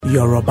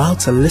You're about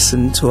to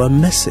listen to a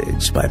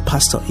message by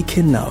Pastor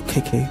Ikenna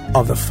Okeke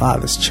of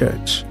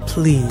Thefatherschurch.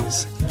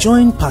 Please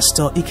join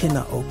Pastor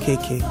Ikenna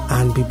Okeke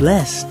and be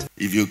blessed.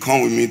 If you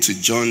come with me to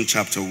John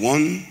chapter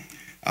 1,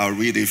 I'll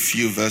read a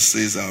few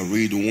verses. I'll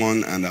read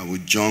 1 and I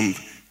will jump,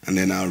 and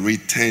then I'll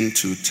read 10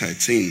 to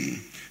 13.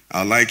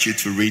 I'd like you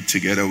to read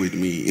together with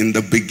me. In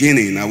the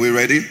beginning, are we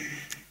ready?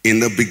 In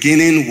the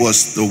beginning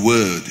was the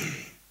Word,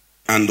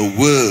 and the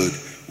Word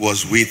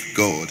was with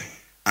God,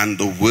 and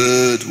the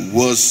Word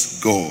was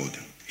God.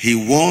 He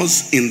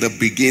was in the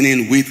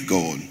beginning with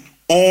God.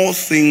 All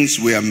things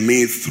were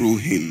made through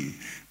him,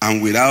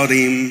 and without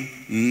him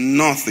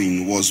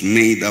nothing was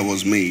made that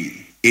was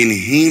made. In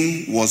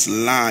him was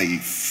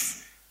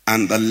life,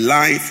 and the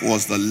life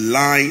was the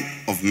light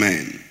of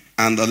men.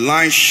 And the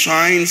light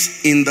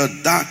shines in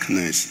the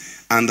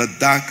darkness, and the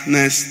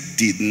darkness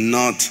did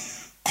not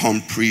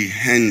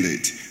comprehend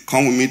it.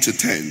 Come with me to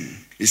 10.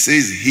 It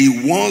says,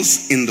 he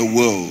was in the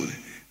world,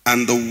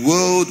 and the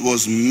world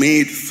was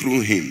made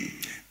through him,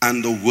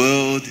 and the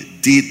world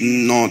did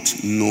not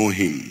know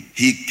him.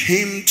 He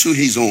came to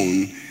his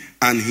own,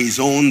 and his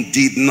own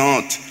did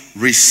not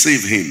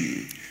receive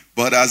him.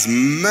 But as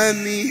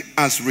many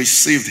as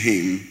received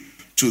him,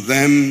 to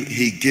them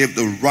he gave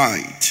the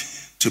right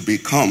to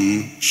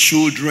become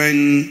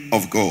children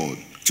of God,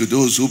 to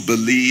those who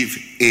believe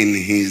in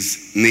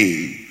his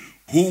name,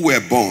 who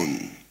were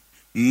born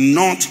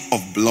not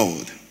of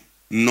blood,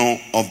 nor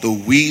of the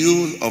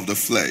will of the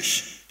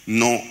flesh,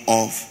 nor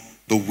of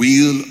the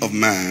will of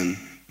man,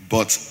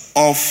 but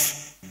of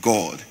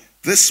God.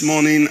 This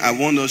morning, I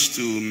want us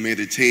to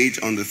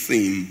meditate on the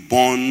theme,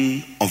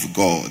 born of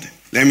God.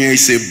 Let me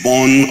say,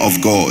 born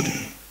of God.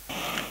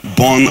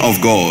 Born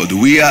of God.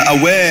 We are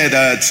aware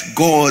that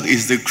God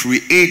is the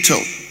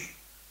creator.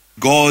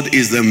 God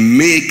is the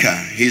maker.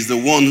 He's the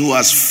one who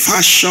has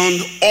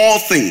fashioned all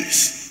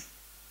things,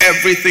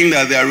 everything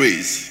that there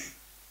is.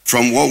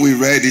 From what we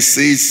read, it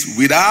says,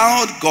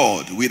 without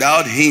God,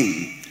 without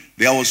him,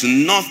 there was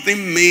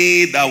nothing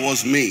made that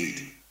was made.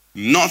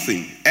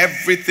 Nothing.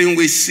 Everything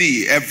we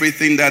see,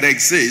 everything that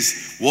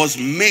exists was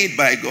made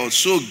by God.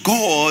 So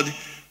God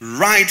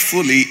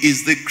rightfully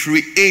is the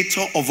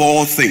creator of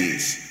all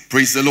things.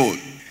 Praise the Lord.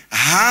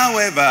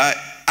 However,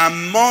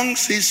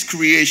 amongst his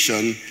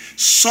creation,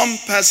 some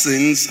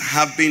persons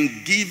have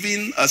been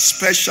given a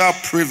special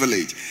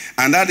privilege.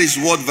 And that is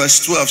what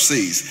verse 12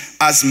 says.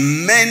 As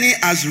many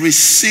as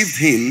received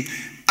him,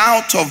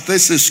 out of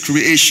this is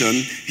creation,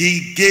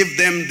 he gave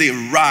them the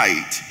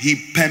right.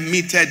 He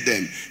permitted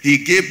them.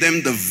 He gave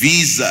them the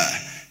visa.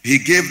 He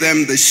gave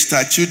them the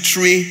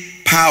statutory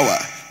power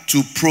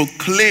to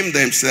proclaim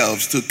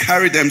themselves, to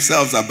carry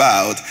themselves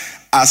about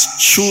as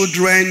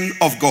children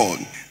of God.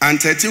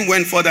 And 13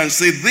 went further and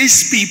said,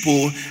 these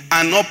people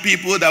are not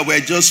people that were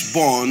just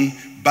born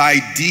by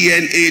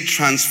DNA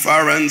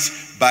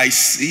transference, by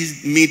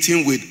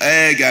meeting with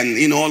egg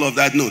and all of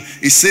that. No,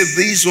 it said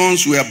these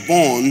ones were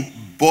born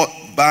but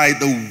by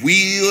the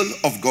will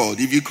of God.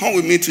 If you come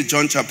with me to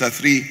John chapter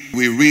 3,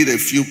 we read a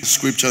few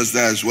scriptures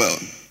there as well.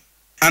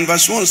 And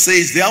verse 1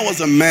 says, there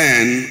was a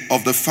man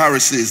of the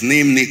Pharisees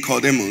named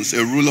Nicodemus,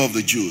 a ruler of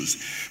the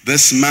Jews.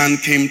 This man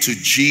came to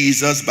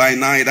Jesus by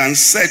night and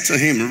said to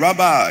him,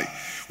 Rabbi,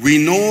 we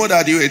know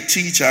that you are a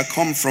teacher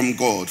come from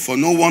God, for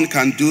no one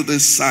can do the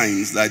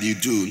signs that you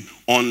do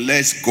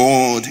unless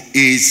God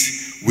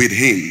is with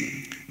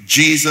him.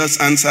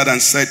 Jesus answered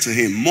and said to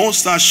him,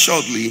 most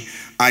assuredly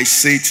I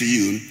say to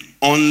you,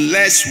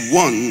 unless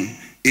one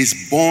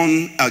is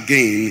born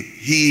again,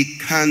 he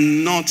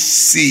cannot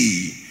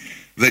see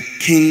the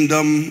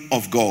kingdom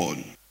of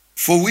God.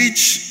 For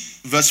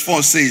which, verse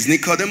 4 says,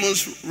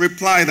 Nicodemus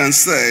replied and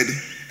said,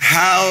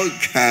 how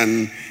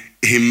can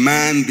a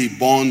man be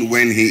born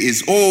when he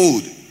is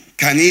old?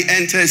 Can he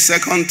enter a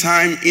second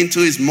time into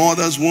his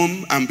mother's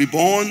womb and be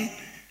born?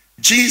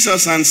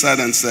 Jesus answered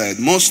and said,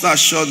 most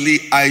assuredly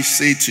I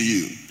say to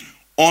you,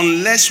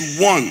 unless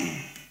one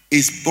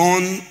is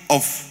born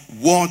of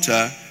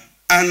water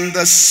and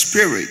the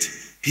Spirit,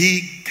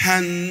 he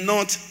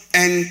cannot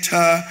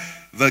enter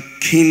the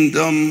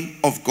kingdom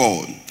of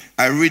God.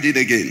 I read it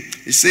again.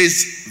 It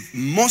says,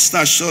 most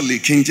assuredly,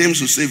 King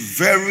James will say,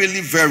 verily,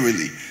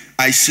 verily,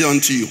 I say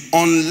unto you,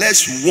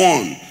 unless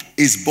one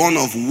is born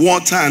of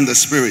water and the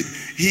Spirit,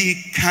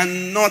 he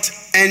cannot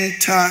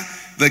enter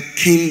the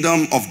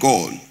kingdom of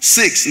God.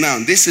 6, now,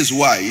 this is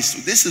why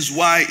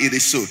it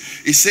is so.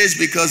 It says,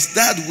 because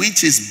that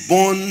which is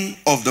born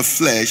of the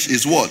flesh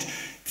is what?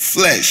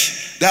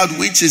 Flesh. That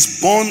which is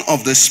born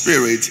of the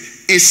Spirit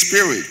is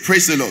spirit.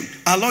 Praise the Lord.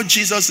 Our Lord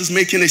Jesus is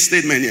making a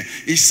statement here.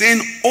 He's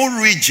saying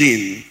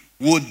origin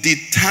will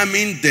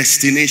determine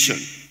destination.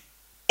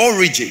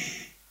 Origin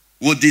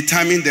will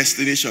determine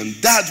destination.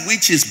 That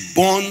which is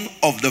born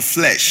of the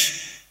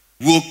flesh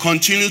will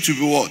continue to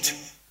be what?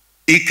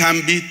 It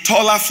can be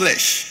taller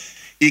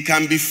flesh. It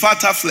can be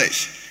fatter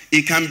flesh.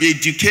 It can be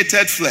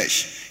educated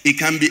flesh. It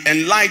can be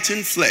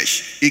enlightened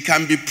flesh. It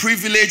can be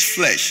privileged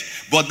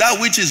flesh. But that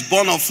which is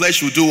born of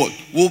flesh will do what?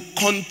 Will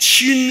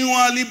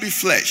continually be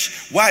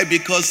flesh. Why?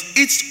 Because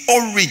its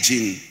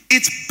origin,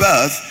 its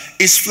birth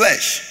is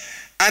flesh.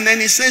 And then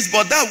he says,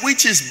 but that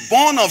which is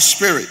born of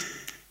spirit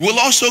will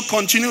also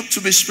continue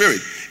to be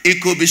spirit.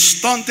 It could be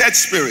stunted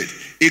spirit.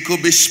 It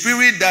could be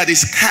spirit that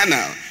is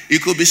carnal.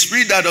 It could be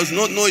spirit that does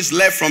not know his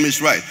left from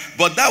his right.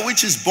 But that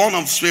which is born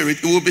of spirit,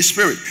 it will be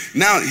spirit.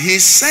 Now, he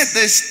said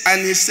this,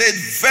 and he said,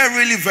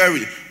 verily,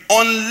 verily,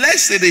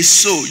 unless it is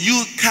so,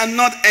 you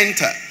cannot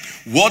enter.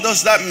 What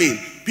does that mean?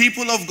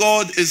 People of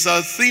God is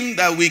a theme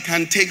that we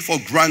can take for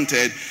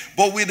granted.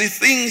 But with the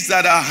things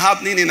that are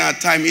happening in our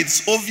time,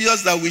 it's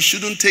obvious that we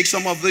shouldn't take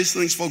some of these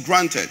things for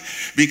granted.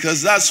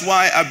 Because that's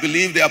why I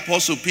believe the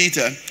Apostle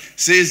Peter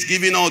says,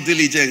 giving all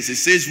diligence. He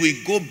says,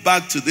 we go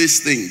back to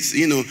these things,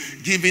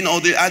 giving all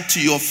the, add to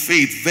your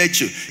faith,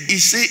 virtue. He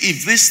says,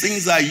 if these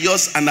things are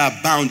yours and are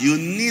bound, you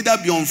neither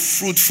be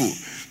unfruitful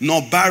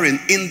nor barren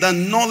in the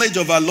knowledge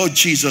of our Lord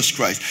Jesus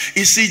Christ.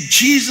 You see,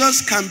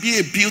 Jesus can be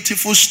a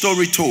beautiful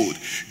story told.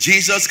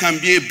 Jesus can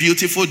be a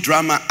beautiful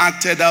drama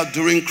acted out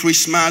during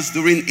Christmas,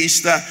 during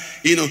Easter.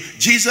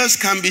 Jesus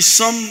can be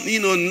some,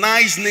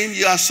 nice name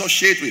you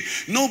associate with.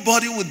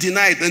 Nobody would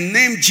deny it. The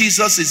name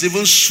Jesus is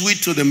even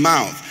sweet to the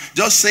mouth.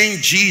 Just saying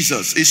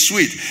Jesus is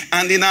sweet.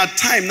 And in our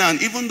time now,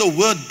 even the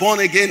word born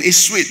again is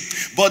sweet.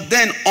 But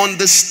then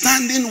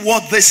understanding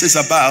what this is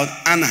about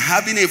and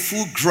having a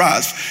full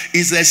grasp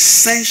is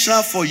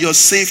essential for your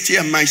safety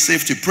and my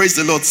safety. Praise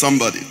the Lord,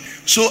 somebody.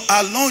 So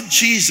our Lord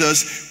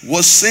Jesus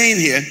was saying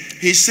here,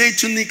 he said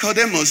to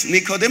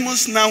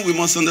Nicodemus, now we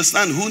must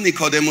understand who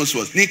Nicodemus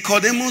was.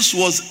 Nicodemus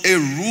was a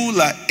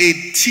ruler, a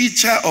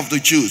teacher of the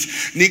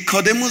Jews.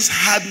 Nicodemus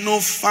had no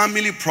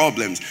family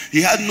problems.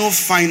 He had no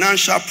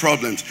financial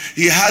problems.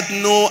 He had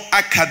no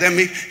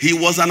academic. He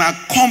was an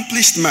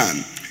accomplished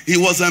man. He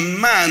was a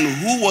man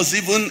who was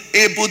even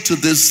able to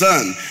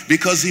discern,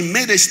 because he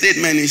made a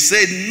statement. He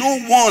said, no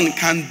one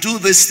can do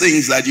these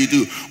things that you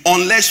do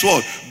unless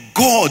what?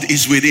 God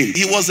is with him.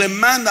 He was a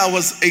man that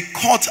was a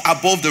cut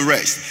above the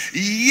rest.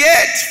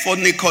 Yet for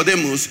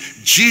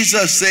Nicodemus,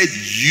 Jesus said,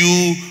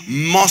 you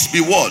must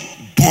be what?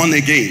 Born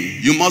again.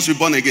 You must be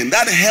born again.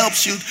 That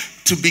helps you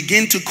to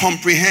begin to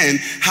comprehend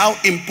how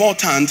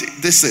important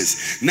this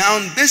is. Now,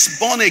 this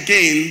born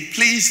again,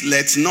 please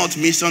let's not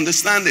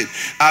misunderstand it.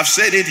 I've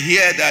said it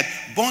here that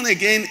born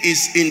again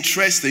is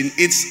interesting.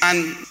 It's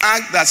an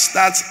act that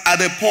starts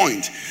at a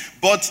point.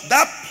 But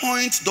that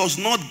point does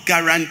not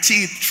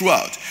guarantee it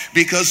throughout.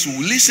 Because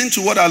listen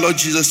to what our Lord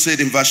Jesus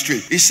said in verse 3.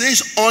 He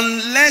says,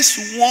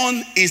 unless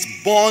one is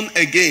born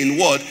again,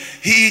 what?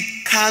 He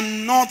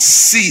cannot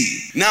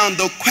see. Now,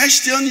 the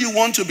question you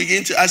want to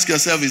begin to ask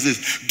yourself is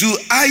this. Do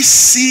I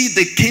see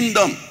the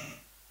kingdom?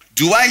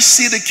 Do I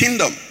see the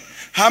kingdom?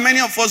 How many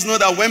of us know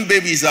that when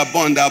babies are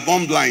born, they are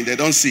born blind? They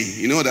don't see.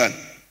 You know that?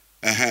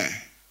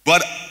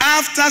 But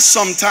after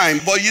some time,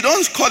 but you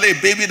don't call a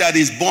baby that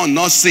is born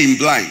not seeing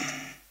blind.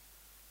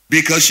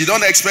 Because you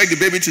don't expect the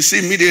baby to see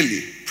immediately.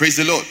 Praise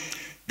the Lord.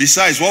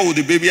 Besides, what would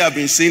the baby have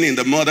been seeing in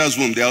the mother's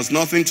womb? There was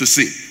nothing to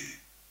see.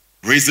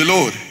 Praise the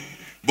Lord.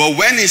 But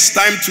when it's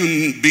time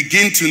to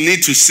begin to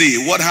need to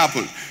see, what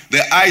happens?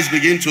 The eyes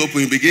begin to open.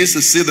 He begins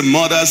to see the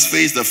mother's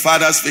face, the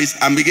father's face,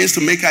 and begins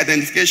to make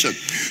identification.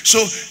 So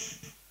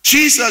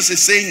Jesus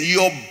is saying,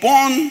 you're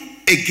born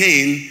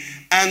again,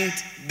 and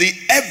the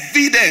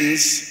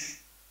evidence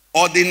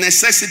or the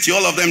necessity,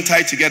 all of them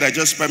tied together,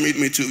 just permit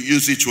me to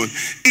use each one,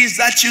 is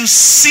that you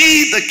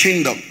see the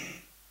kingdom.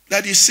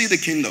 That you see the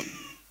kingdom.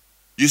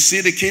 You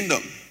see the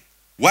kingdom.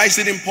 Why is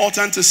it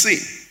important to see?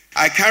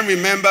 I can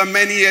remember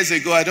many years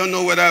ago, I don't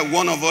know whether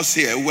one of us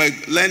here were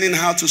learning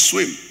how to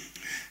swim.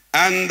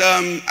 And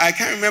I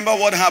can't remember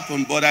what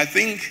happened, but I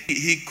think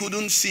he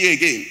couldn't see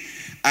again.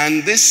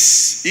 And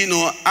this,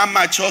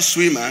 amateur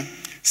swimmer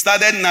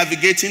started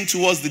navigating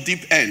towards the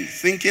deep end,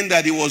 thinking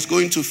that he was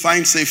going to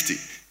find safety.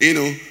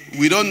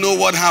 We don't know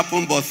what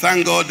happened, but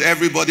thank God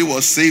everybody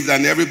was saved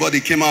and everybody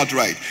came out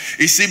right.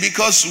 You see,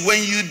 because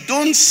when you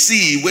don't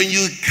see, when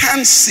you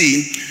can't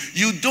see,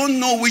 you don't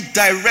know which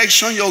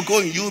direction you're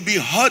going. You'll be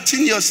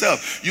hurting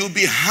yourself. You'll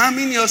be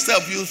harming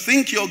yourself. You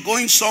think you're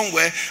going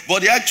somewhere,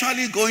 but you're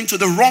actually going to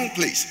the wrong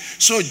place.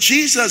 So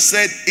Jesus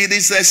said it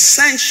is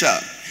essential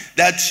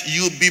that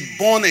you be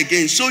born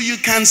again so you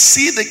can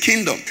see the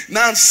kingdom.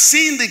 Now,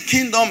 seeing the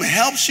kingdom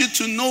helps you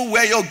to know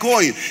where you're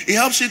going. It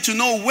helps you to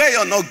know where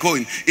you're not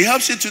going. It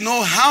helps you to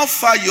know how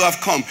far you have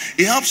come.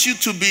 It helps you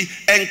to be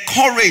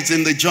encouraged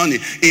in the journey.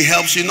 It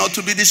helps you not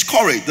to be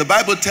discouraged. The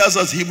Bible tells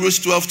us, Hebrews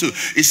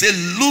 12:2, it says,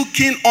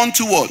 looking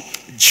unto what?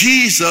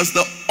 Jesus,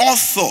 the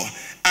author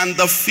and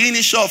the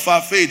finisher of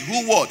our faith.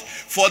 Who what?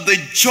 For the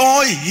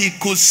joy he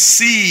could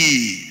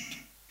see.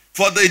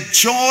 For the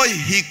joy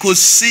he could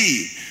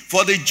see.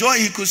 For the joy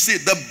he could see.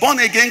 The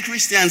born-again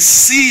Christian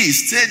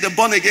sees. Say the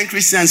born-again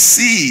Christian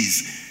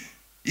sees.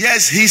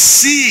 Yes, he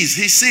sees.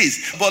 He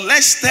sees. But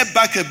let's step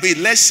back a bit.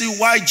 Let's see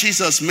why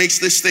Jesus makes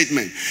this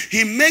statement.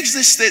 He makes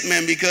this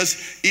statement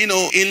because, in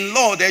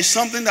law, there's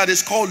something that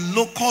is called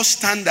local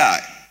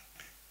standard.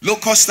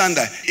 Local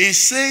standard. It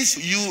says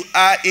you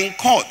are in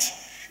court.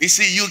 You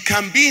see, you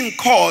can be in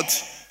court,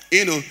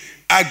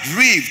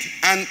 aggrieved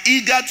and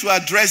eager to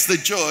address the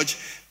judge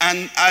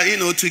and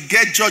to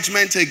get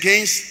judgment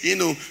against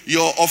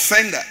your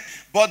offender.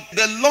 But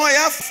the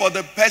lawyer for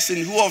the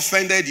person who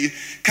offended you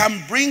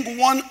can bring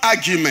one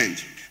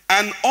argument.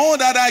 And all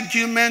that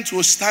argument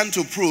will stand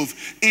to prove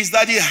is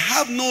that you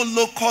have no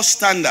local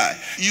standard.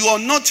 You are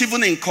not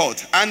even in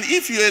court. And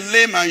if you're a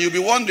layman, you'll be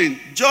wondering,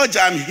 Judge,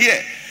 I'm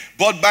here.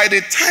 But by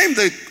the time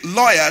the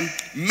lawyer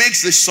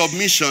makes the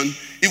submission,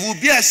 it will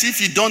be as if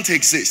you don't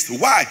exist.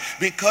 Why?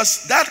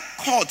 Because that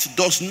court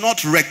does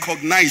not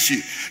recognize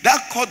you.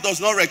 That court does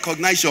not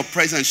recognize your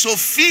presence. So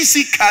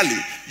physically,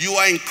 you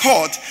are in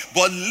court,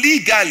 but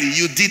legally,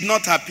 you did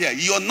not appear.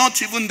 You are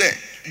not even there.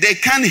 They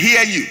can't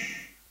hear you.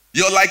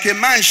 You're like a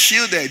man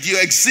shielded.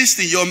 You're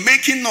existing. You're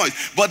making noise,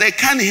 but they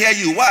can't hear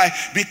you. Why?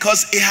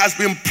 Because it has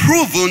been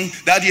proven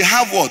that you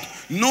have what?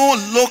 No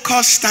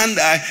local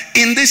standard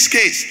in this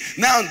case.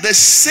 Now, the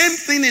same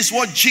thing is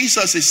what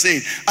Jesus is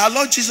saying. Our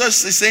Lord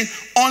Jesus is saying,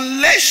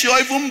 unless you're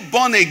even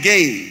born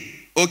again,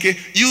 okay,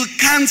 you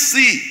can't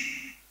see.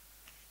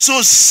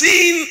 So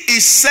sin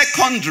is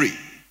secondary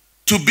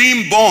to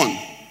being born.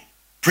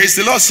 Praise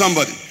the Lord,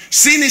 somebody.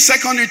 Sin is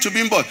secondary to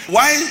being born.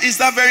 Why is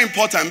that very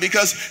important?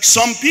 Because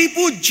some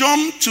people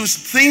jump to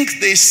think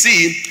they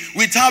see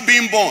without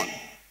being born.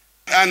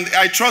 And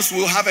I trust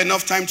we'll have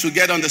enough time to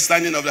get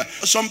understanding of that.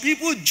 Some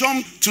people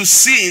jump to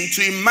sin,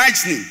 to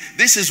imagining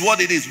this is what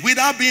it is,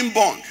 without being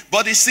born.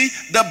 But you see,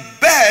 the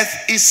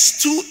birth is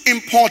too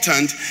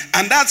important.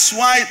 And that's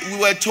why we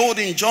were told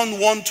in John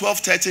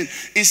 1:12-13,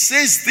 it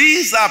says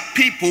these are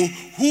people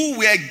who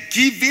were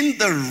given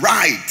the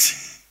right.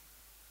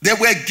 They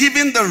were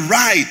given the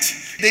right.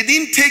 They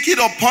didn't take it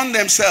upon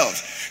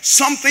themselves.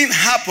 Something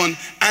happened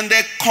and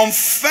they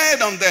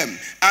conferred on them.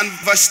 And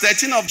verse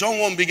 13 of John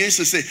 1 begins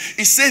to say,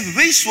 it said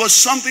this was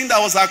something that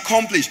was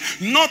accomplished,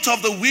 not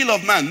of the will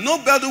of man.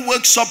 Nobody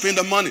wakes up in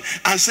the morning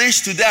and says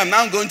today I'm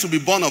now going to be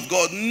born of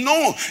God.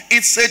 No,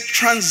 it's a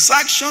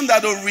transaction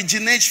that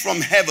originates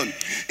from heaven.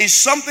 It's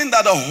something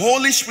that the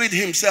Holy Spirit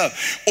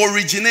himself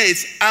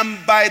originates,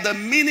 and by the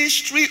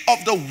ministry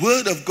of the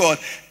word of God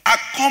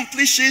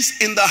accomplishes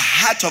in the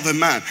heart of a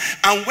man.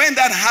 And when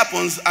that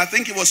happens, I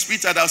think it was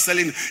Peter that was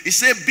telling, he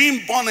said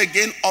being born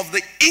again of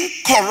the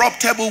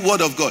incorruptible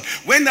word of God.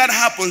 When that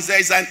happens, there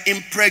is an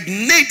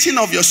impregnating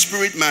of your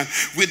spirit man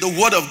with the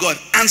word of God,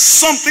 and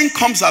something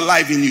comes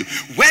alive in you.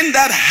 When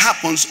that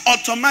happens,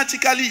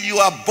 automatically you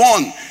are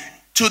born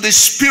to the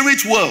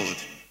spirit world.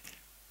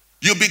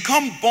 You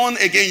become born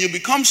again. You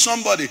become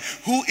somebody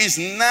who is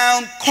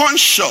now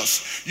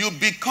conscious. You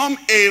become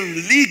a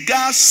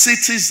legal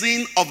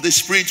citizen of the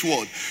spirit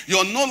world.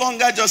 You're no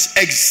longer just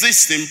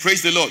existing,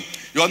 praise the Lord.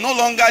 You're no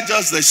longer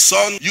just the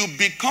son. You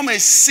become a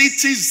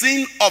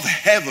citizen of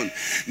heaven.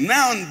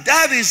 Now,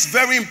 that is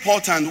very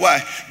important.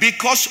 Why?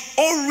 Because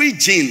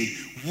origin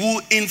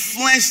will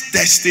influence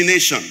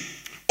destination.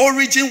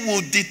 Origin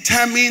will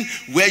determine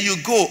where you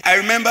go. I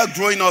remember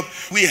growing up,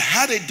 we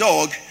had a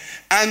dog,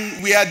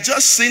 and we had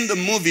just seen the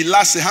movie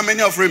Lassie. How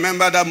many of you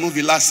remember that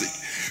movie Lassie?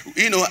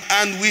 You know,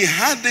 and we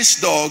had this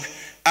dog,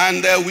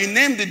 and we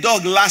named the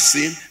dog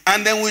Lassie,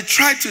 and then we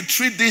tried to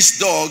treat this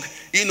dog,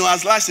 you know,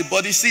 as Lassie.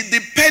 But you see,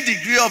 the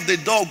pedigree of the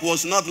dog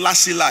was not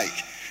Lassie-like.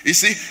 You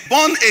see,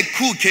 born a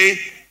cookie,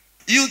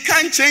 you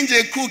can't change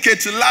a cookie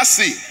to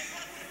Lassie.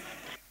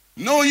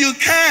 No, you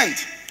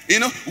can't. You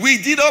know, we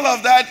did all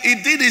of that. He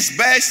did his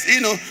best, you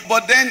know,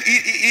 but then,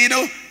 you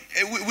know,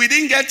 we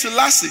didn't get to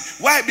Lassie.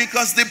 Why?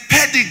 Because the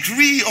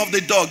pedigree of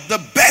the dog, the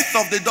birth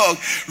of the dog,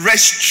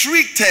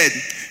 restrained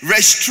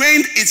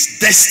its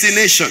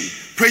destination.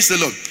 Praise the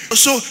Lord.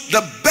 So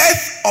the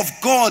birth of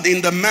God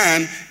in the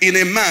man, in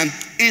a man,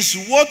 is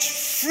what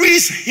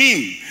frees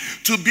him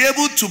to be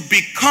able to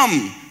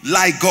become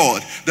like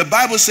God. The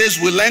Bible says,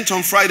 we learned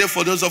on Friday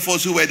for those of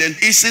us who were then.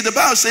 You see, the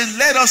Bible says,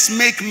 let us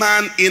make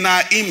man in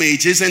our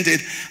image, isn't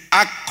it?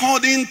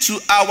 According to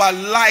our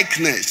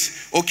likeness.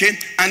 Okay,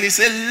 and he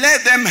said,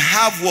 let them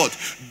have what?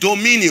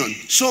 Dominion.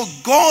 So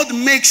God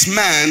makes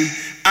man,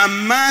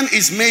 and man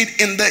is made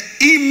in the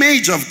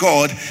image of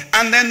God.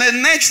 And then the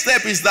next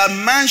step is that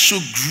man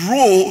should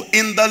grow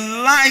in the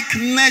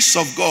likeness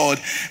of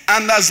God.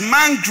 And as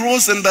man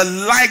grows in the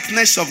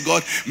likeness of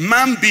God,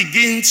 man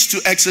begins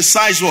to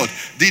exercise what?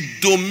 The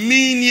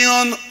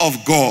dominion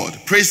of God.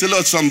 Praise the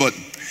Lord, somebody.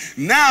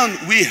 Now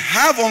we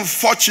have,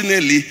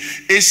 unfortunately,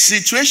 a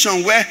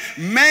situation where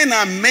men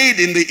are made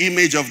in the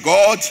image of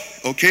God.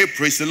 Okay,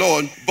 praise the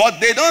Lord. But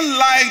they don't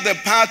like the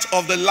part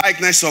of the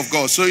likeness of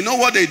God. So you know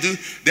what they do?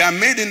 They are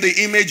made in the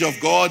image of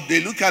God.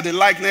 They look at the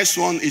likeness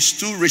one. It's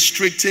too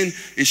restricting.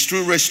 It's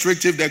too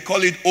restrictive. They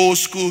call it old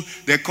school.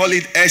 They call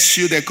it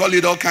SU. They call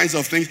it all kinds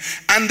of things.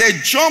 And they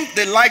jump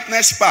the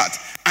likeness part.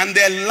 And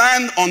they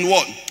land on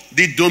what?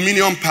 The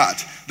dominion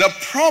part. The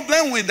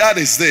problem with that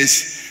is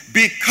this.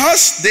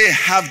 Because they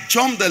have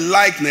jumped the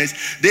likeness,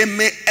 they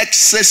may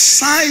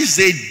exercise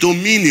a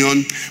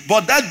dominion,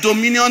 but that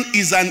dominion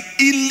is an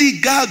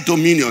illegal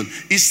dominion.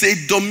 It's a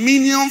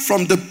dominion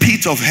from the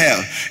pit of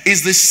hell.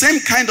 It's the same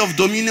kind of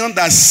dominion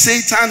that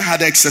Satan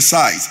had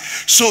exercised.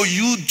 So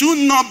you do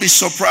not be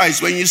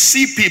surprised when you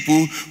see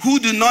people who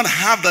do not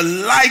have the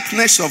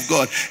likeness of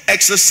God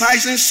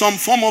exercising some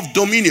form of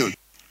dominion.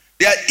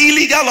 They are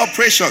illegal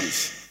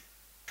operations.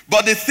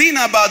 But the thing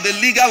about the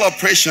legal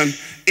operation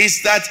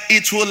is that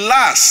it will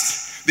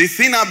last. The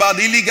thing about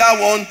the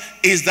illegal one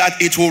is that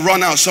it will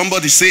run out.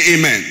 Somebody say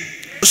amen.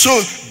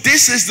 So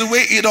this is the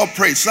way it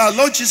operates. Now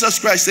Lord Jesus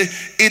Christ said,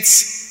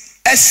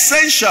 it's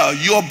essential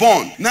you're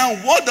born. Now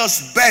what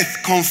does birth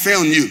confer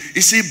on you?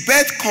 You see,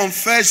 birth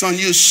confers on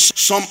you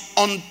some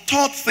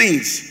untaught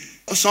things.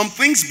 Some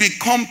things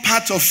become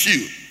part of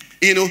you.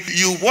 You know,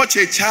 you watch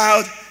a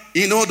child,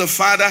 you know the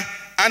father,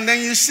 and then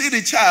you see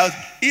the child.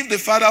 If the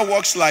father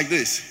walks like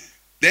this,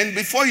 then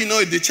before you know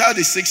it, the child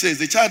is 6 years,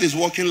 the child is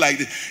walking like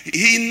this.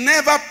 He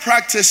never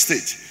practiced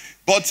it.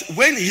 But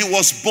when he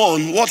was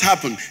born, what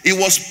happened? It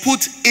was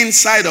put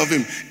inside of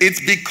him. It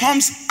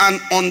becomes an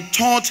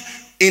untaught,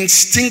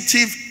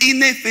 instinctive,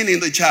 innate thing in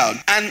the child.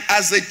 And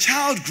as the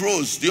child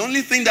grows, the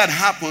only thing that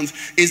happens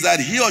is that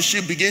he or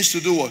she begins to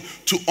do what?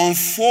 To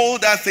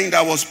unfold that thing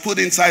that was put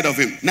inside of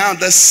him. Now,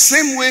 the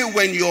same way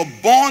when you're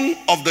born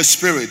of the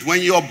Spirit,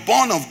 when you're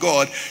born of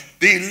God,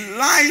 the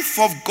life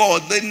of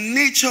God, the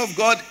nature of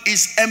God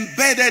is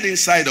embedded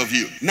inside of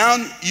you. Now,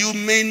 you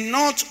may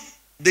not,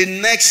 the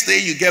next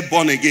day you get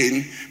born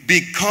again,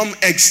 become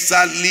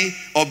exactly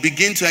or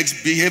begin to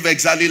behave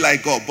exactly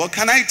like God. But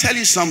can I tell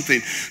you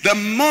something? The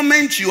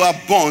moment you are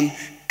born,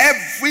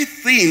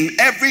 everything,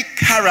 every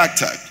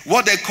character,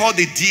 what they call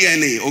the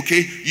DNA,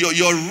 okay,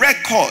 your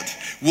record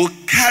will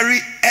carry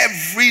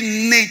every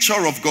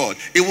nature of God.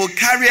 It will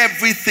carry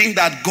everything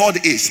that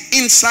God is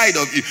inside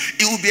of you.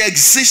 It will be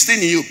existing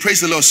in you.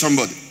 Praise the Lord,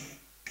 somebody.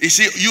 You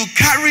see, you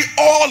carry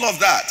all of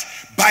that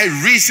by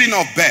reason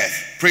of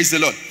birth. Praise the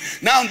Lord.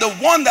 Now, the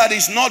one that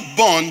is not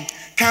born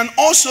can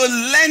also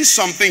learn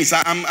some things.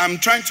 I'm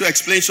trying to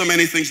explain so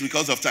many things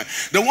because of time.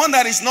 The one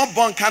that is not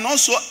born can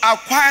also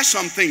acquire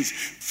some things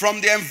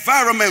from the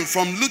environment,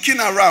 from looking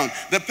around.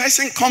 The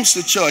person comes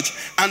to church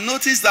and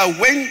notice that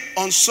when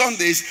on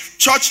Sundays,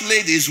 church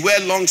ladies wear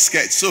long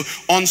skirts. So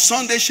on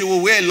Sunday, she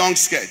will wear a long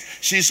skirt.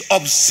 She's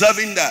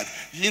observing that.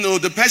 You know,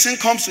 the person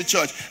comes to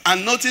church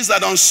and notice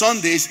that on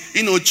Sundays,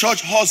 you know,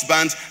 church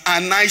husbands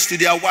are nice to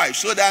their wives.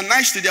 So they are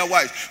nice to their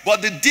wives.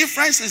 But the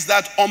difference is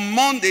that on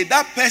Monday,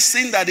 that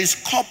person that is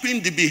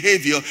copying the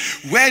behavior,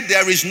 where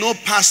there is no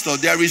pastor,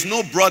 there is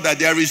no brother,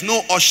 there is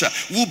no usher,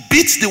 will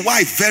beat the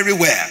wife very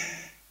well.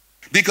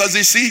 Because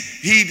you see,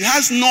 he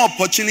has no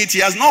opportunity,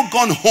 he has not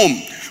gone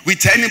home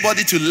with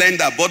anybody to learn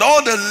that. But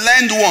all the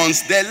learned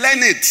ones, they learn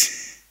it.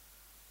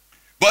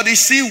 But you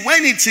see,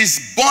 when it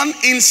is born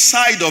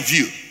inside of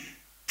you,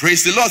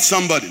 praise the Lord,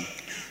 somebody,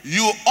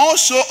 you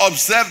also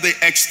observe the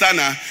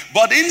external,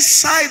 but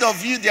inside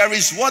of you there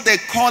is what they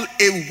call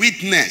a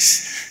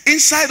witness.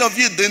 Inside of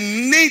you, the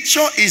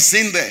nature is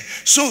in there.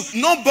 So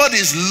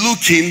nobody's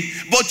looking,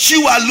 but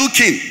you are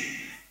looking.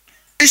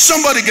 Is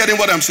somebody getting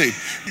what I'm saying?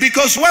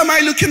 Because why am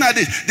I looking at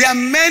this? There are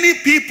many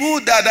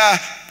people that are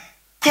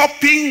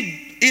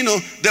copying, you know,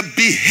 the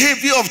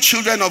behavior of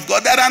children of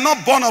God that are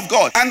not born of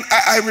God. And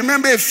I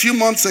remember a few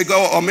months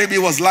ago, or maybe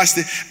it was last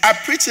day, I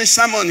preached a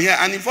sermon here,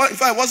 and if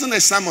it wasn't a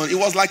sermon, it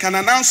was like an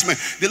announcement.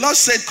 The Lord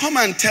said, come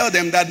and tell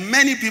them that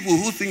many people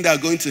who think they are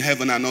going to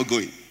heaven are not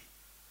going.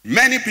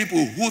 Many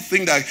people who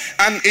think that,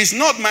 and it's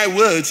not my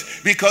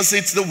words, because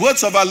it's the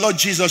words of our Lord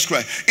Jesus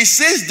Christ. It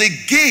says the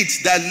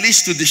gate that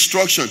leads to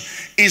destruction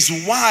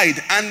is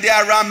wide, and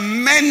there are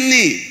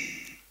many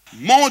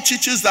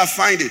multitudes that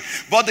find it.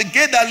 But the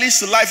gate that leads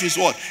to life is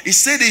what? It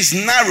said is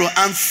narrow,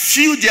 and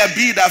few there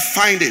be that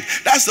find it.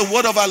 That's the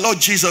word of our Lord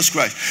Jesus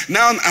Christ.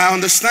 Now, I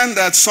understand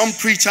that some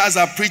preachers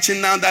are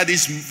preaching now that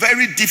it's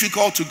very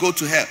difficult to go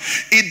to hell.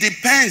 It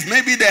depends.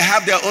 Maybe they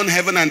have their own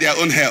heaven and their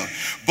own hell.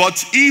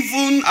 But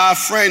even our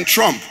friend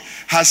Trump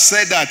has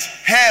said that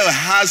hell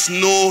has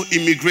no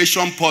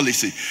immigration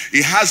policy.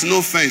 It has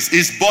no fence.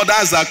 Its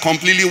borders are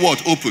completely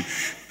what? Open.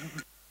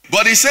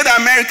 But he said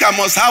America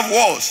must have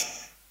walls.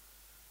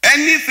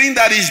 Anything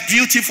that is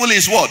beautiful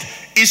is what?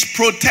 Is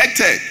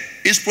protected.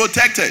 Is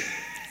protected.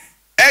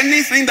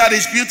 Anything that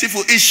is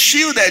beautiful is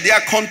shielded. There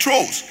are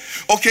controls.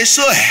 Okay,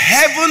 so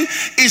heaven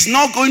is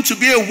not going to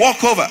be a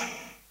walkover.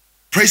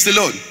 Praise the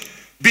Lord.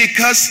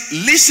 Because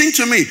listen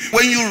to me,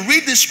 when you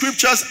read the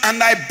scriptures,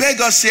 and I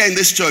beg us here in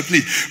this church,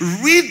 please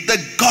read the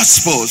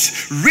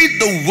gospels, read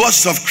the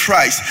words of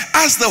Christ,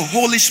 ask the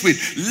Holy Spirit,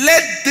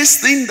 let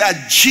this thing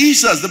that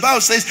Jesus, the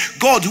Bible says,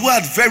 God who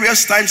at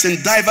various times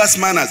in diverse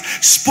manners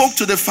spoke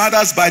to the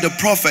fathers by the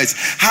prophets,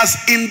 has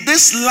in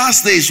this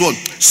last days what?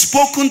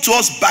 Spoken to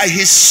us by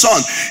his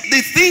Son.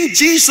 The thing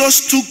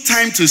Jesus took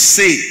time to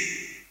say,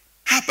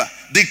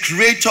 the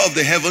creator of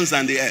the heavens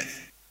and the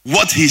earth,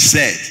 what he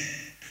said.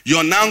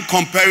 You're now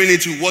comparing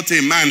it to what a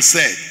man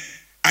said.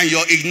 And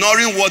you're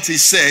ignoring what he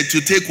said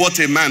to take what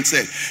a man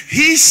said.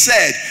 He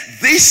said,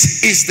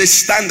 this is the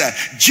standard.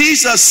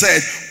 Jesus said,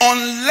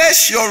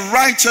 unless your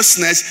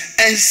righteousness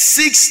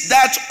exceeds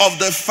that of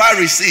the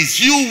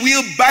Pharisees, you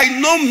will by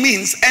no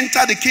means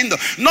enter the kingdom.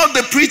 Not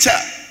the preacher.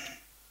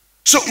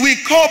 So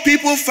we call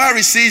people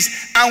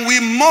Pharisees and we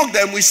mock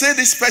them. We say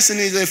this person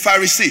is a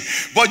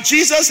Pharisee. But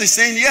Jesus is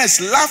saying, yes,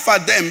 laugh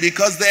at them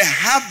because they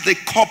have the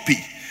copy.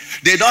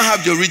 They don't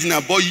have the original,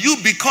 but you,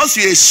 because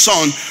you're a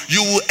son,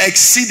 you will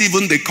exceed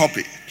even the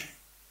copy.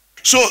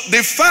 So the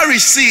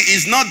Pharisee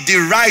is not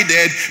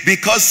derided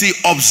because he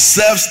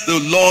observes the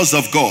laws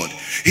of God.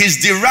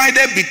 He's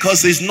derided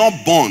because he's not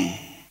born.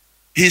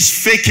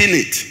 He's faking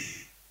it.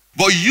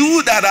 But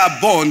you that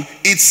are born,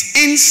 it's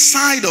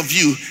inside of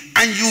you,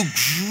 and you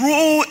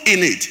grow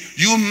in it.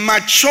 You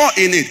mature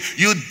in it.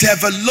 You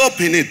develop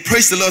in it.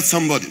 Praise the Lord,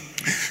 somebody.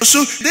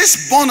 So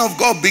this born of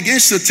God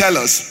begins to tell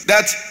us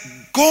that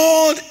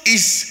God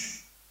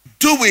is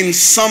doing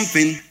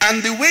something,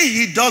 and the way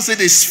he does it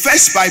is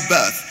first by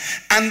birth.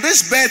 And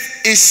this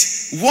birth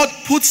is what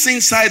puts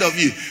inside of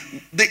you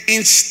the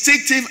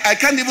instinctive. I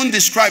can't even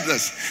describe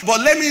this, but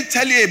let me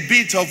tell you a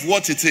bit of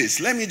what it is.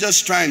 Let me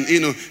just try and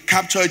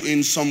capture it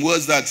in some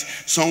words that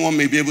someone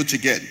may be able to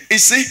get. You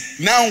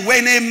see, now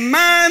when a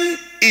man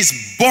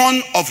is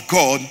born of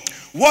God,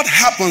 what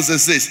happens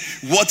is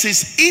this: what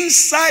is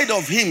inside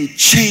of him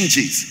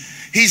changes.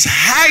 His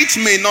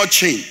height may not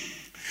change,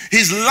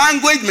 his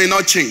language may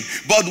not change,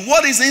 but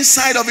what is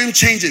inside of him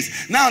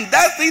changes. Now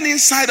that thing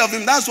inside of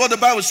him, that's what the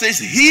Bible says.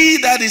 He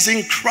that is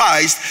in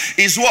Christ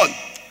is what?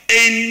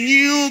 A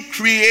new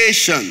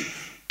creation.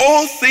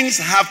 All things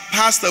have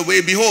passed away.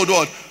 Behold,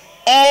 what?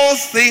 All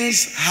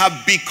things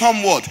have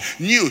become what?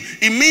 New.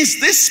 It means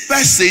this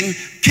person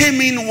came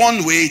in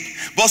one way,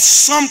 but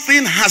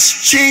something has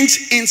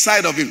changed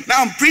inside of him.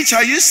 Now, preacher,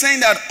 are you saying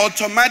that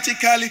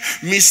automatically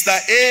Mr.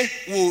 A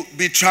will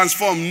be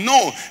transformed?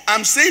 No,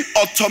 I'm saying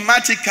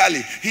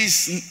automatically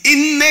his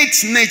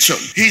innate nature,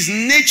 his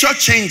nature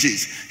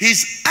changes.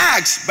 His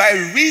acts, by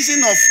reason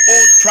of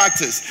old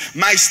practice,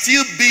 might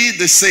still be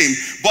the same,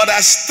 but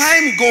as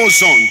time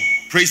goes on,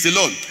 praise the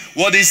Lord,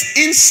 what is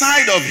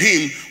inside of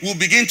him will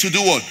begin to do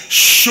what?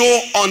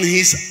 Show on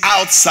his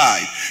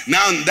outside.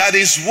 Now, that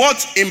is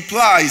what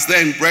implies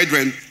then,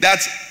 brethren, that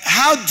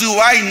how do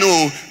I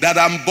know that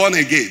I'm born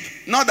again?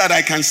 Not that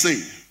I can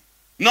sing,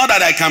 not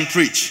that I can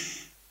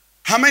preach.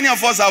 How many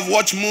of us have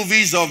watched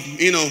movies of,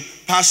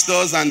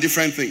 pastors and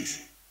different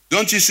things?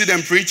 Don't you see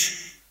them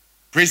preach?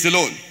 Praise the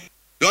Lord.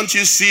 Don't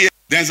you see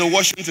Denzel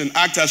Washington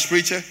act as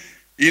preacher?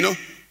 You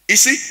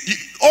see,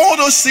 all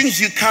those things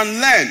you can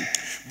learn.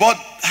 But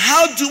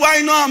how do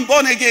I know I'm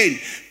born again?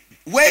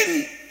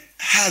 When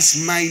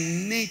has my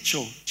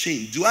nature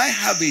changed? Do I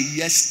have a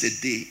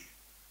yesterday?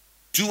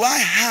 Do I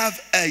have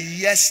a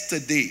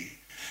yesterday?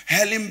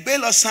 Helen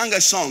Baylor sang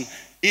a song,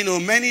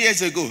 many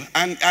years ago.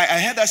 And I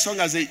heard that song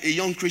as a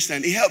young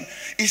Christian. It helped.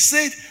 It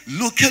said,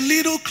 look a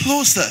little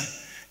closer.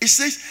 It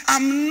says,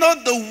 I'm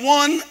not the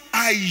one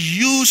I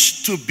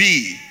used to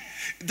be.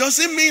 Does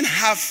it mean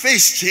her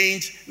face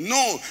changed?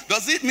 No.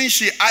 Does it mean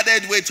she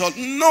added weight?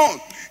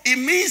 No. It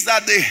means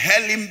that the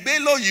Helen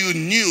Baylor you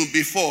knew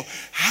before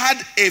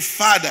had a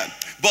father.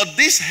 But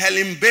this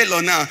Helen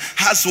Baylor now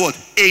has what?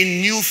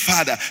 A new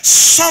father.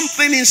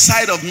 Something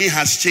inside of me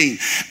has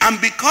changed.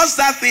 And because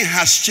that thing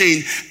has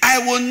changed, I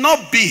will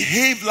not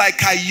behave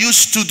like I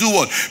used to do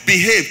what?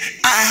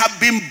 Behave. I have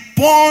been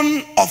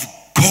born of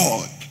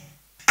God.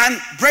 And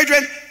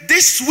brethren,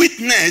 this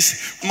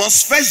sweetness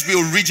must first be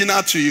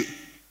original to you.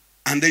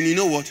 And then you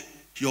know what?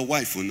 Your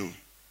wife will know.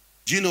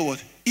 Do you know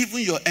what?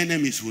 Even your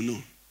enemies will know.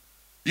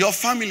 Your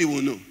family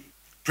will know.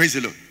 Praise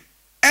the Lord.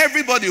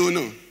 Everybody will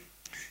know.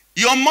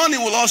 Your money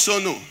will also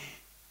know.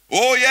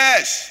 Oh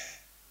yes.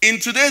 In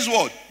today's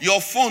world,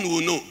 your phone will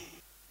know.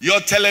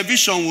 Your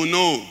television will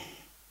know.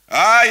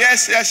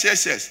 Yes.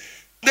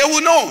 They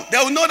will know. They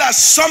will know that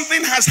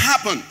something has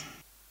happened.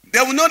 They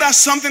will know that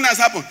something has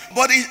happened.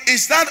 But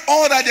is that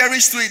all that there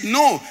is to it?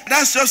 No.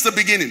 That's just the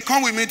beginning.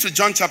 Come with me to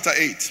John chapter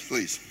 8,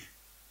 please.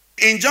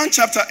 In John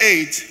chapter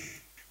 8,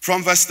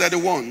 from verse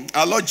 31,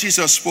 our Lord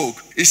Jesus spoke.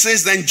 It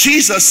says, then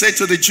Jesus said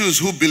to the Jews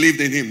who believed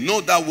in him.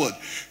 Note that word.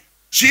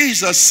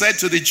 Jesus said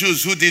to the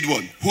Jews who did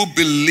what? Who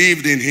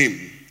believed in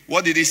him.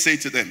 What did he say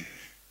to them?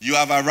 You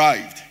have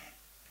arrived.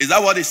 Is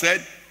that what he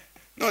said?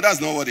 No,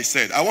 that's not what he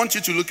said. I want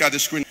you to look at the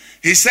screen.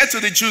 He said to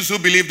the Jews who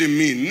believed in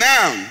me.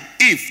 Now,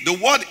 if. The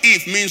word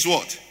if means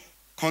what?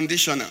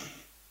 Conditional.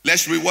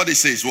 Let's read what it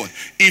says. What?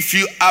 If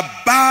you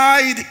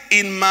abide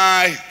in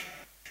my...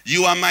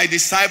 You are my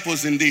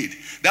disciples indeed.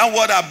 That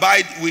word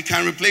abide, we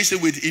can replace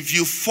it with if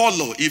you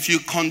follow, if you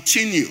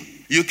continue.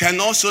 You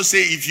can also say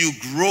if you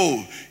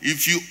grow,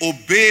 if you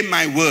obey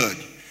my word.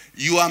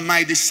 You are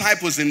my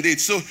disciples indeed.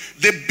 So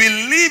the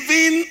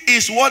believing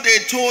is what they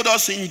told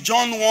us in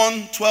John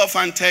 1, 12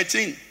 and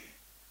 13.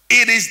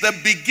 It is the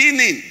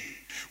beginning.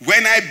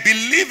 When I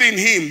believe in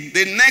him,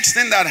 the next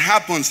thing that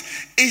happens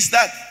is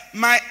that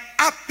my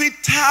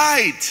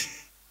appetite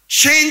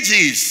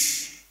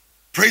changes.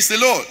 Praise the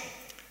Lord.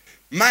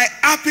 My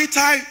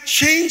appetite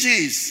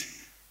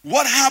changes.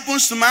 What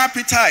happens to my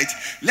appetite?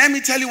 Let me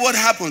tell you what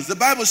happens. The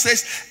Bible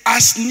says,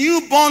 as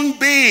newborn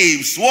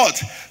babes,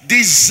 what?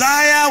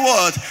 Desire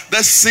what?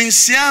 The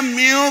sincere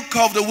milk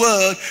of the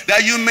word,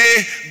 that you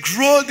may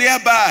grow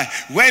thereby.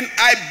 When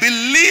I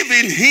believe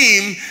in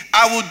him,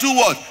 I will do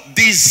what?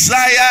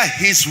 Desire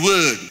his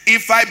word.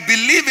 If I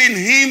believe in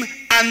him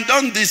and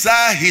don't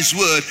desire his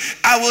word,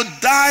 I will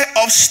die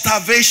of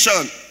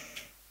starvation.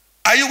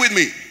 Are you with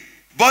me?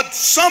 But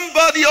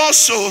somebody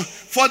also,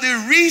 for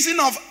the reason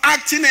of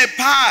acting a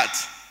part,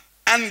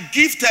 and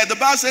gifted. The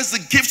Bible says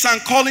the gifts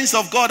and callings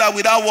of God are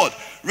without what?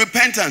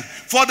 Repentance.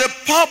 For the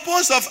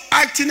purpose of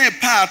acting a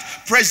part,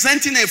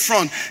 presenting a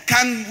front,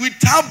 can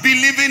without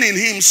believing in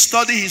him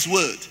study his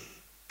word.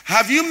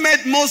 Have you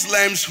met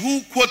Muslims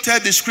who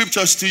quoted the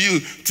scriptures to you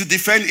to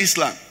defend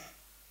Islam?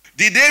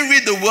 Did they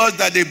read the word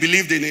that they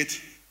believed in it?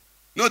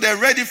 No, they're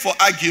ready for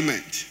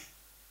argument.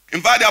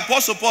 In fact, the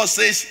Apostle Paul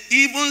says,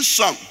 even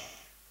some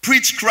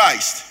preach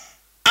Christ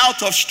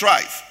out of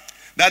strife,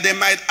 that they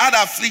might add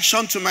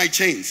affliction to my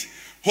chains,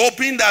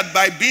 hoping that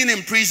by being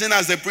in prison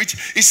as they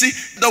preach. You see,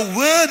 the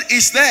word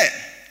is there,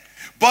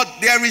 but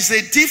there is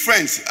a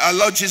difference. Our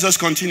Lord Jesus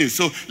continues.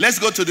 So let's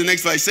go to the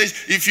next verse. It says,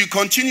 if you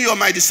continue, you're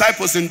my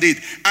disciples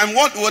indeed. And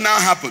what will now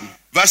happen?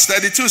 Verse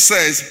 32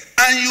 says,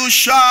 and you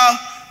shall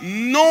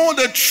know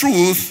the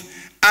truth,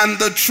 and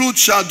the truth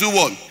shall do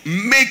what?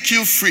 Make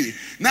you free.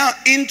 Now,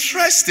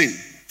 interesting.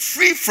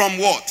 Free from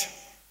what?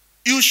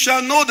 You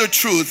shall know the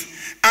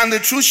truth, and the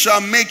truth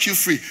shall make you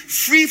free.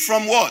 Free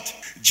from what?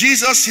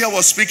 Jesus here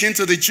was speaking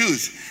to the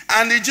Jews,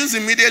 and the Jews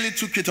immediately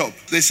took it up.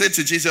 They said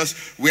to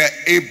Jesus, we are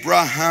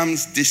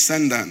Abraham's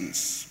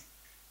descendants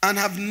and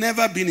have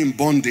never been in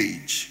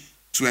bondage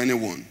to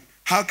anyone.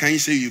 How can you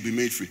say you'll be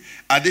made free?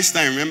 At this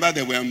time, remember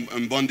they were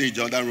in bondage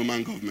under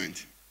Roman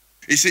government.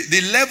 You see,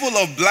 the level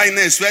of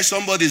blindness where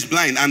somebody is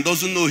blind and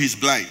doesn't know he's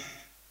blind,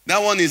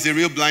 that one is the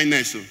real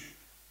blindness.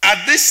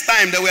 At this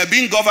time, they were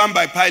being governed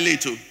by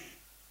Pilate.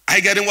 Are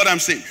you getting what I'm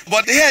saying?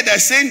 But here they're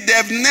saying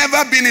they've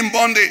never been in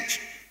bondage.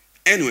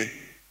 Anyway,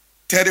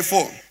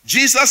 34.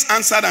 Jesus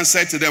answered and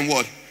said to them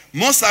what?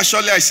 Most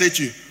assuredly I say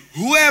to you,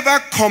 whoever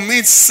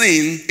commits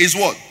sin is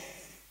what?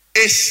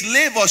 A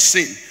slave of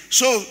sin.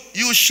 So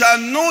you shall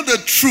know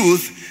the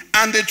truth,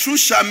 and the truth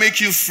shall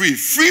make you free.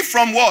 Free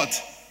from what?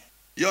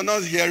 You're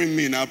not hearing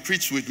me now.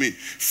 Preach with me.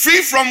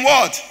 Free from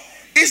what?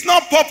 It's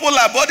not popular,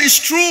 but it's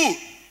true.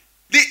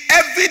 The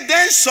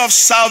evidence of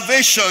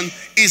salvation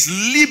is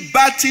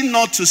liberty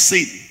not to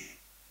sin.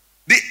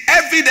 The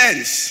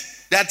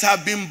evidence that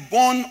have been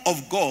born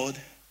of God,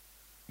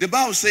 the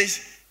Bible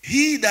says,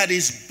 he that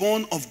is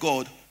born of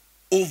God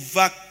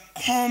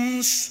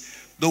overcomes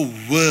the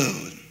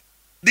world.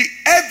 The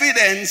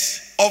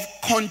evidence of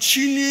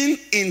continuing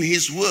in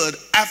his word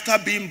after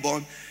being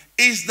born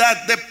is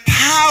that the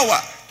power,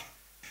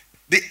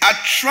 the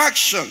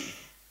attraction,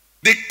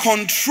 the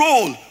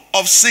control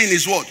of sin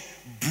is what?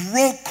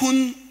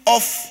 Broken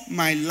off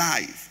my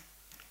life.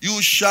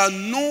 You shall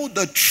know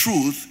the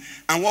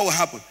truth, and what will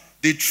happen?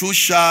 The truth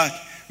shall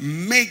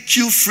make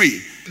you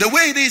free. The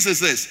way it is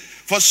this.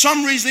 For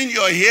some reason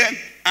you're here,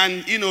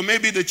 and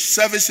maybe the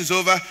service is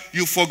over,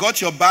 you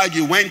forgot your bag,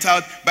 you went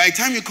out. By the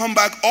time you come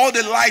back, all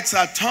the lights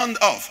are turned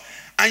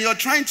off, and you're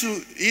trying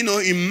to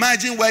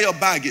imagine where your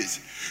bag is.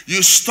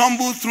 You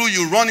stumble through,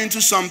 you run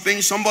into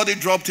something, somebody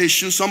dropped a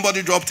shoe,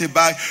 somebody dropped a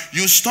bag,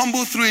 you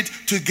stumble through it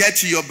to get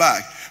to your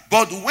bag.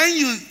 But when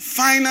you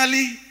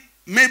finally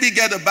maybe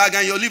get a bag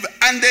and you leave,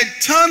 and they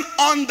turn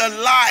on the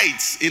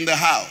lights in the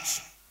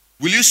house,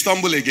 will you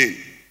stumble again?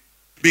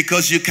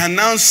 Because you can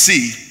now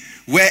see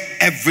where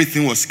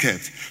everything was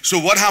kept. So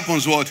what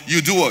happens? What?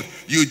 You do what?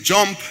 You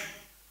jump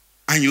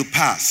and you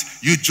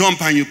pass. You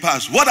jump and you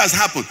pass. What has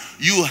happened?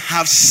 You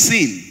have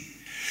sinned.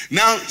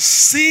 Now,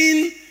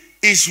 sin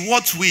is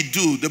what we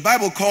do. The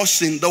Bible calls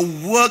sin the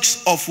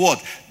works of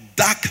what?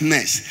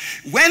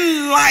 Darkness.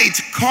 When light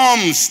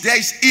comes, there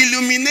is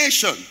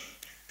illumination.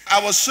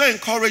 I was so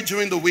encouraged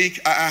during the week.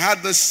 I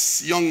had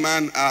this young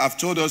man, I've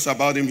told us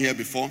about him here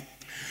before.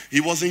 He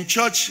was in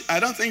church. I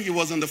don't think he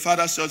was in the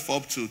Thefatherschurch for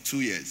up to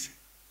 2 years.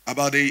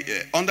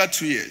 Under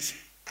 2 years.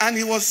 And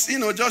he was,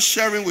 just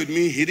sharing with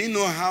me. He didn't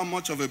know how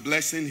much of a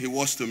blessing he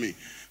was to me.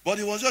 But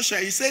he was just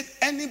sharing. He said,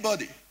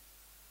 anybody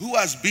who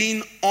has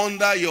been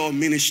under your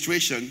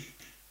administration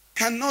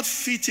cannot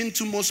fit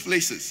into most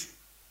places.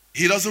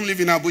 He doesn't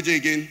live in Abuja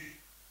again.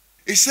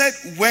 He said,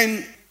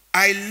 when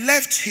I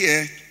left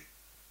here,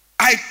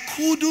 I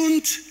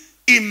couldn't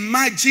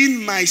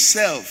imagine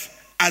myself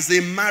as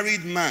a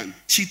married man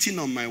cheating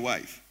on my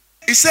wife.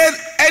 He said,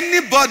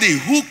 anybody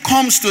who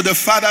comes to the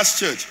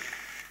Thefatherschurch,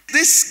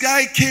 this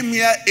guy came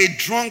here a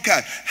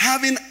drunkard,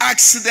 having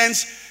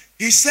accidents.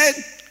 He said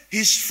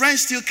his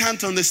friends still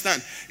can't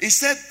understand. He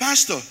said,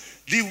 Pastor,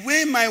 the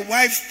way my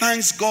wife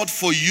thanks God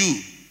for you,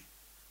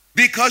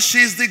 because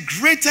she's the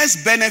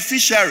greatest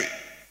beneficiary.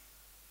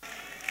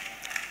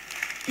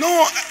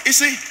 No, you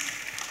see,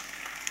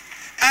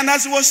 and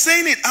as he was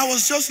saying it, I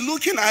was just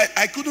looking,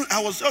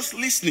 I was just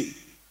listening.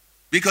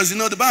 Because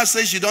the Bible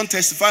says you don't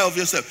testify of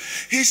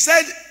yourself. He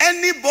said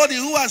anybody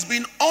who has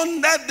been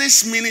under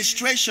this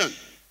ministration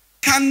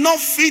cannot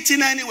fit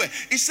in anywhere.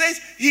 He says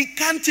he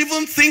can't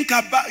even think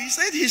about, he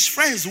said his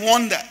friends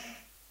wonder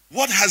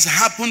what has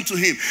happened to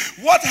him.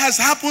 What has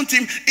happened to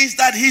him is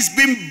that he's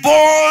been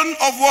born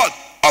of what?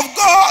 Of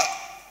God.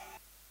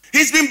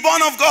 He's been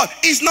born of God.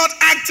 He's not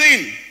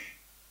acting.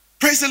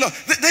 Praise the Lord.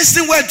 This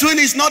thing we're doing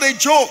is not a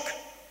joke.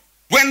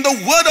 When the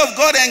word of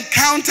God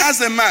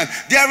encounters a man,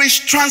 there is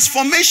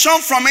transformation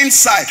from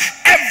inside.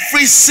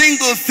 Every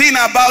single thing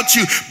about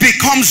you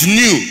becomes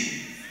new.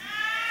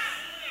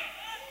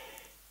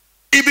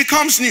 It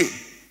becomes new.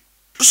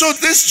 So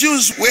these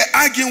Jews were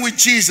arguing with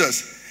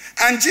Jesus.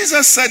 And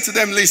Jesus said to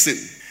them, listen,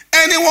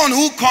 anyone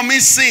who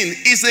commits sin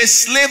is a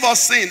slave of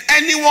sin.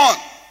 Anyone.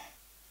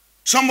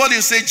 Somebody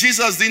will say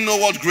Jesus didn't know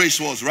what grace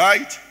was,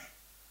 right?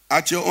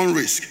 At your own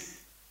risk.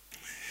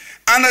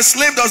 And a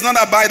slave does not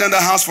abide in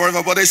the house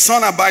forever, but a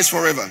son abides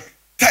forever.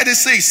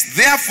 36,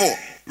 therefore,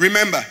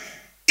 remember,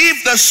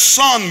 if the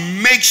Son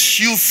makes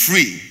you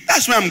free,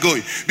 that's where I'm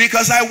going.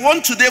 Because I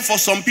want today for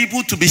some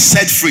people to be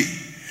set free.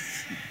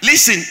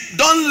 Listen,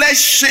 don't let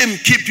shame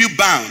keep you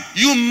bound.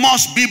 You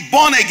must be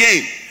born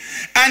again.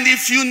 And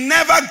if you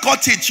never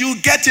got it, you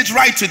get it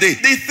right today.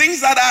 The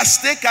things that are at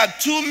stake are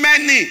too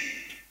many.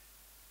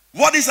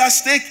 What is at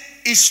stake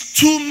is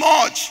too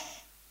much.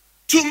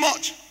 Too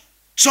much.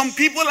 Some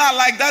people are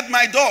like that,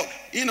 my dog.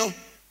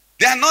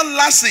 They are not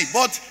lassie,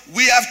 but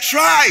we have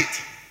tried.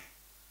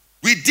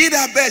 We did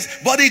our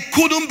best, but it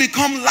couldn't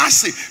become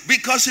lassie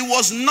because it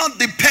was not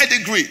the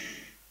pedigree.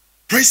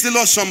 Praise the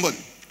Lord, somebody.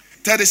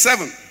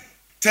 37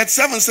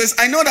 says,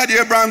 I know that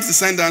you're Abraham's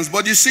descendants,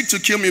 but you seek to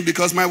kill me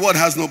because my word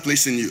has no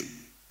place in you.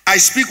 I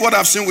speak what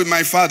I've seen with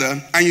my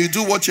father, and you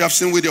do what you have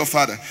seen with your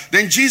father.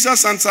 Then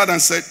Jesus answered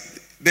and said,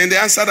 then they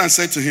answered and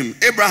said to him,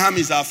 Abraham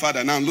is our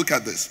father. Now look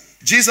at this.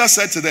 Jesus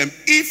said to them,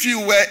 if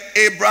you were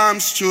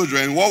Abraham's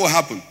children, what will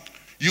happen?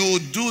 You will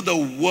do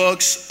the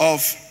works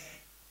of,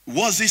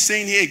 what's he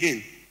saying here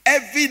again?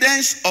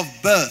 Evidence of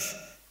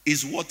birth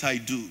is what I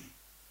do.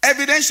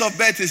 Evidence of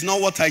birth is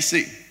not what I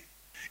say.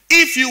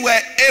 If you were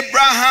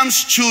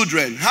Abraham's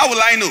children, how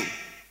will I know?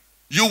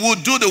 You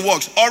would do the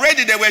works.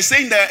 Already they were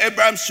saying they're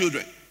Abraham's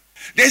children.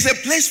 There's a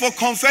place for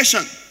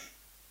confession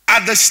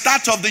at the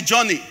start of the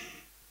journey.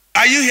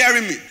 Are you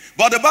hearing me?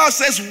 But the Bible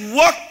says,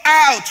 work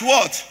out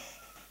what?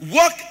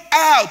 Work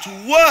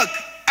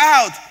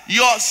out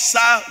your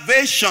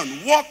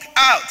salvation. Work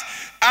out.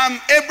 I'm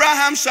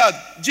Abraham's child.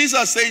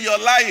 Jesus said, you're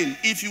lying.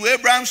 If you were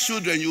Abraham's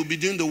children, you'll be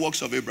doing the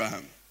works of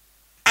Abraham.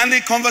 And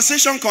the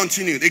conversation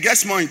continued. It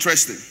gets more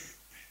interesting.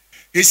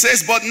 He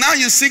says, but now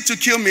you seek to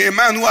kill me, a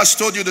man who has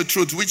told you the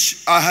truth,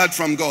 which I heard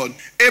from God.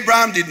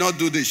 Abraham did not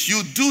do this.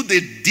 You do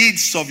the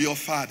deeds of your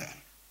father.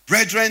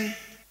 Brethren,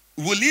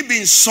 will he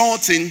be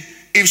insulting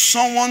if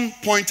someone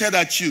pointed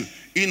at you,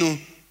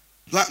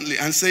 bluntly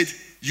and said,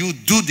 you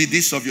do the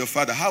deeds of your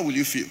father? How will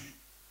you feel?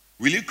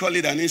 Will you call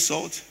it an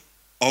insult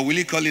or will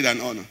you call it an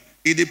honor?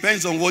 It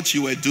depends on what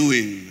you were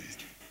doing.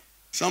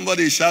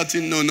 Somebody is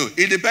shouting, no.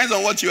 It depends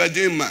on what you are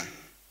doing, man.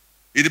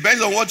 It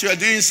depends on what you are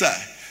doing, sir.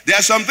 There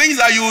are some things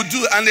that you will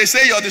do and they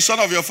say you're the son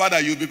of your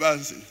father, you'll be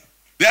bouncing.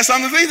 There are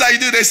some things that you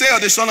do, they say you're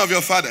the son of your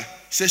father.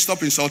 Say,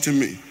 stop insulting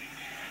me.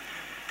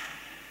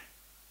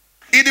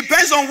 It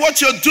depends on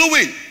what you're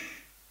doing.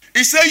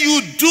 He said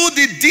you do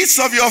the deeds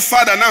of your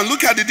father. Now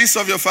look at the deeds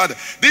of your father.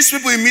 These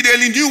people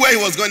immediately knew where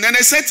he was going. Then they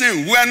said to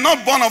him, we are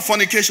not born of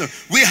fornication.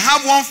 We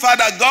have one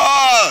father,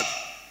 God.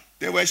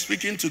 They were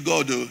speaking to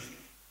God though.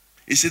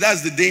 You see,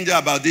 that's the danger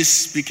about this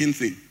speaking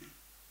thing.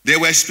 They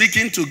were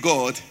speaking to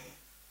God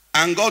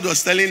and God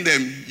was telling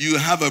them, you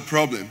have a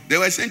problem. They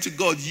were saying to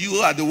God, you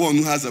are the one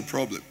who has a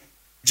problem.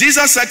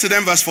 Jesus said to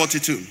them, verse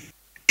 42,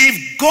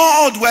 if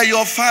God were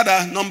your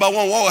father, number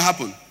one, what will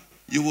happen?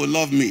 You will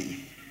love me.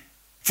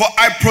 For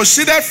I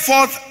proceeded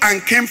forth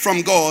and came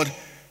from God,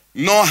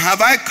 nor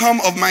have I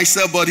come of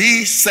myself, but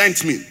he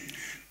sent me.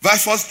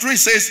 Verse 43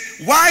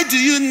 says, why do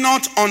you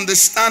not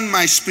understand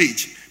my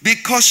speech?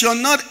 Because you're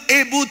not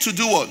able to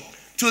do what?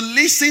 To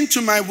listen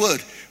to my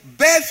word.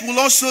 Birth will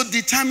also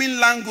determine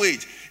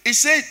language. It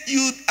said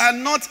you are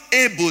not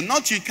able,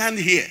 not you can't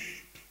hear.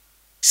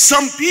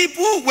 Some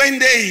people, when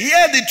they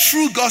hear the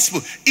true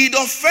gospel, it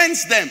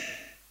offends them.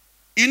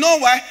 You know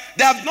why?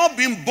 They have not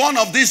been born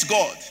of this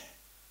God.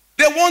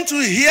 They want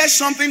to hear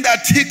something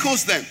that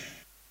tickles them.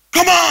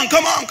 Come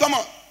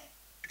on.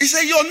 He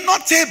said, you're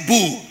not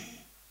able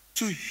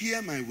to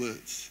hear my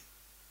words.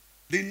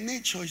 The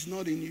nature is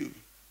not in you.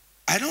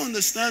 I don't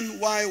understand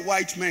why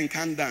white men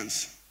can't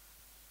dance.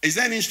 Is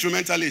there an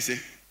instrumentalist here?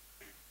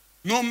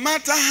 No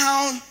matter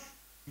how,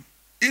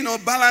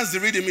 balanced the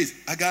rhythm is.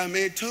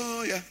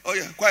 Agametoya. Oh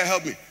yeah, quiet,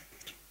 help me.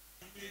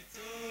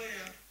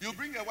 You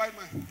bring a white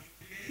man.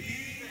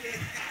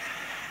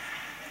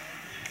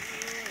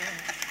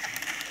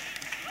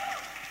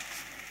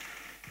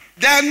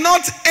 They are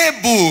not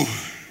able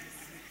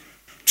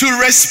to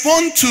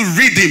respond to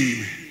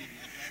rhythm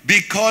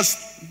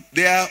because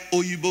they are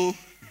Oyibo.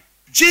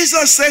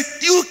 Jesus said,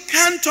 you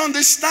can't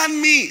understand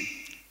me.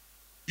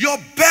 Your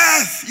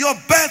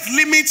birth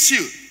limits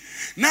you.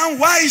 Now,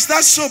 why is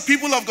that so,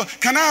 people of God?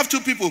 Can I have two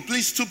people?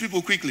 Please, two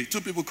people quickly.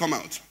 Two people come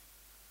out.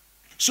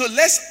 So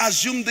let's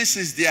assume this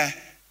is their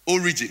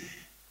origin.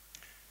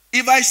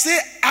 If I say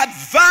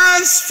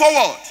advance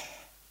forward,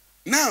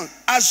 now,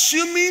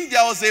 assuming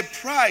there was a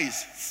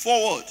prize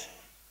forward,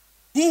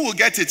 who will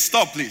get it?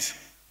 Stop, please.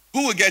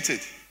 Who will get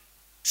it?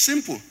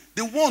 Simple.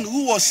 The one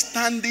who was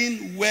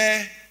standing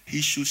where he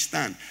should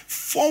stand.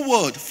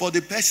 Forward for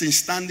the person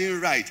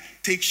standing right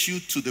takes you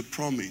to the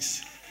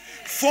promise.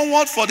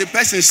 Forward for the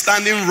person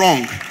standing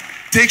wrong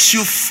takes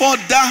you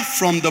further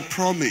from the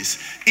promise.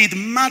 It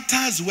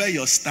matters where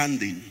you're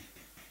standing.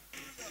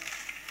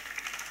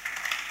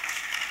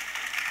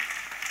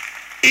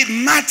 It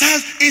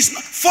matters.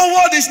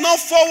 Forward is not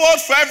forward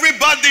for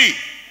everybody.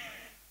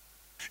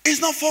 It's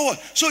not forward.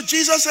 So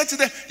Jesus said to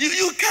them,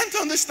 you can't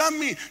understand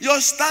me. You're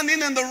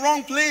standing in the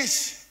wrong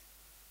place.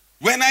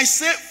 When I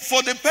say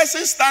for the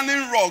person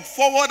standing wrong,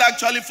 forward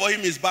actually for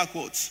him is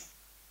backwards.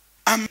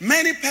 And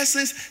many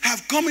persons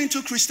have come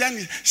into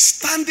Christianity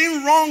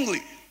standing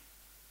wrongly.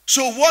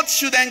 So what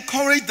should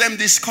encourage them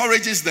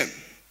discourages them.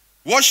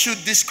 What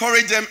should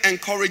discourage them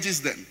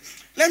encourages them.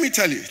 Let me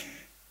tell you,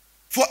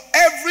 for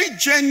every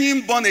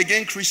genuine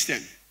born-again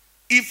Christian,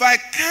 if I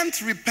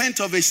can't repent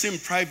of a sin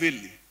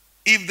privately,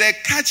 if they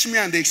catch me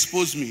and they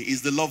expose me,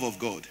 it's the love of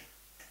God.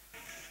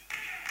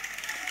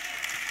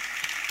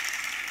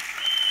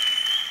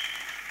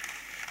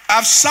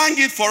 I've sang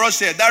it for us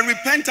here, that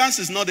repentance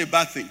is not a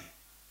bad thing.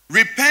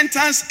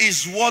 Repentance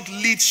is what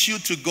leads you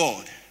to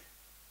God.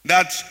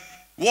 That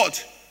what?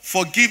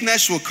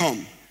 Forgiveness will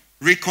come.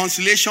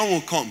 Reconciliation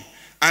will come.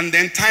 And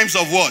then times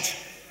of what?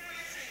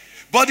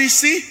 But you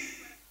see,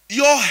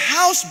 your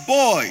house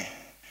boy,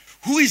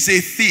 who is a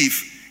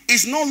thief,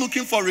 is not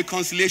looking for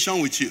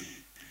reconciliation with you.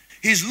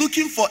 He's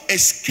looking for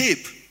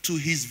escape to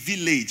his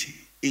village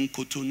in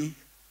Cotonou.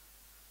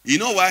 You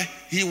know why?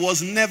 He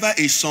was never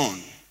a son.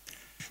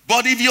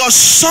 But if your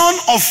son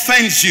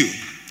offends you,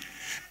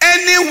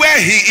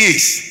 anywhere he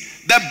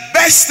is, the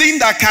best thing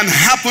that can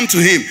happen to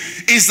him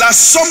is that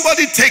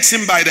somebody takes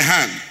him by the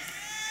hand.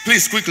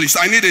 Please, quickly,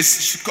 I need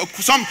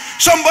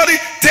somebody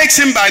takes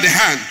him by the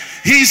hand.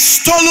 He's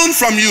stolen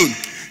from you.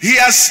 He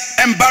has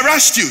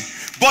embarrassed you.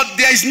 But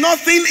there is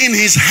nothing in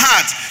his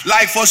heart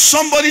like for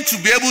somebody to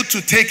be able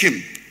to take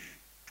him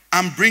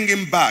and bring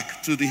him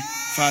back to the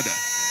Father.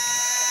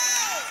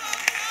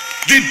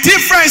 The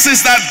difference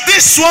is that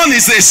this one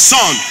is a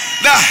son.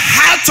 The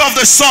heart of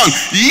the son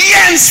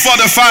yearns for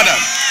the Father.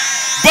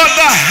 But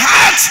the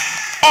heart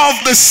of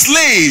the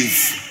slave,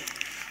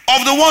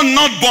 of the one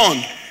not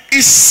born,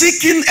 is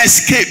seeking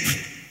escape,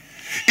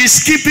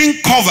 is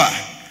keeping cover,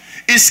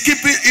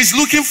 is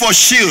looking for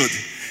shield.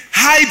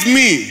 Hide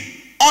me.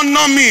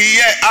 Honor me,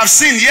 yeah, I've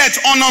sinned, yet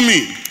honor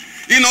me.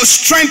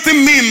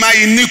 Strengthen me in my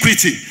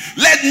iniquity.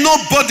 Let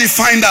nobody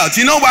find out.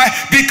 You know why?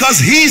 Because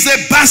he's a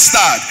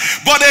bastard.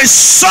 But a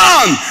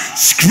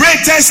son's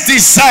greatest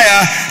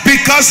desire,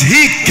 because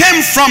he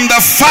came from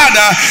the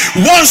Father,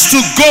 wants to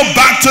go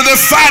back to the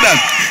Father.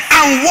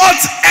 And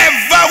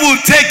whatever will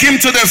take him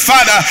to the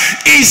Father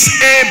is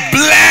a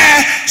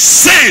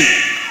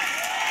blessing.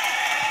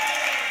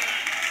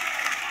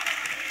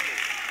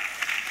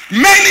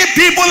 Many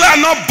people are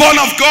not born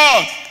of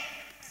God.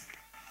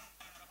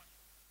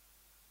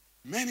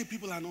 Many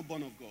people are not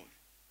born of God.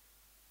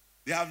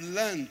 They have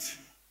learned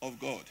of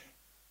God.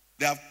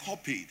 They have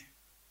copied.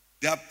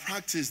 They have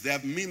practiced. They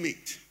have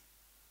mimicked.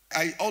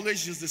 I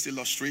always use this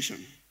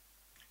illustration.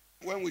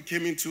 When we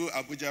came into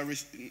Abuja,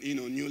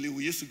 newly,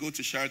 we used to go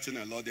to Sheraton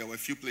a lot. There were a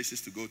few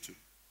places to go to.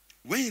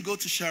 When you go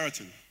to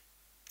Sheraton,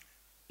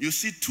 you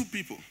see two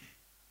people.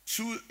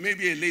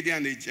 Maybe a lady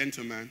and a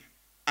gentleman,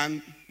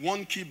 and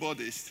one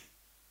keyboardist,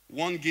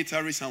 one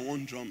guitarist, and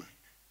one drummer.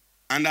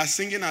 And they're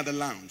singing at the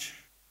lounge.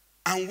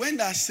 And when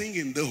they're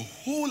singing, the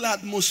whole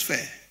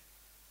atmosphere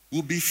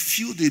will be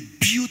filled with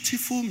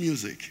beautiful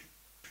music,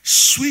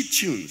 sweet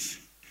tunes,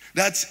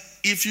 that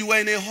if you were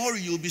in a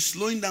hurry, you'll be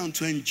slowing down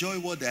to enjoy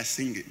what they're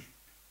singing.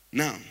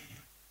 Now,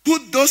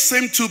 put those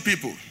same two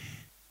people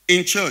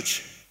in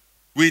church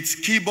with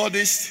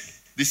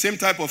keyboardists, the same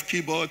type of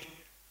keyboard,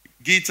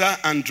 guitar,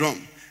 and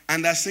drum,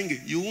 and they're singing.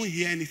 You won't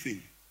hear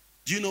anything.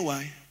 Do you know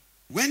why?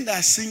 When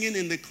they're singing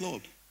in the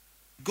club,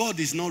 God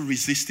is not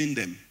resisting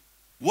them.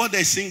 What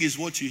they sing is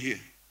what you hear.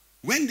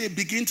 When they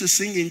begin to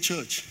sing in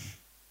church,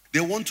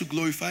 they want to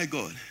glorify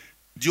God.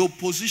 The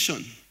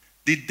opposition,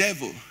 the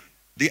devil,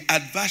 the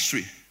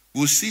adversary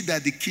will see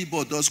that the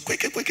keyboard does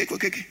quick.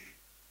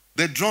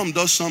 The drum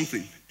does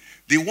something.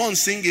 The one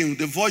singing,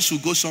 the voice will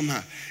go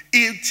somehow.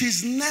 It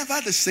is never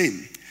the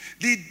same.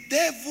 The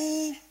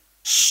devil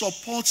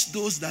supports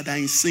those that are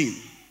in sin.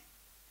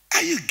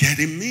 Are you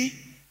getting me?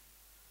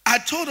 I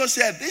told us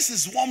here, this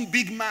is one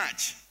big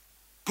match.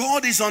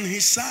 God is on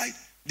his side.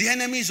 The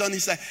enemy is on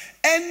his side.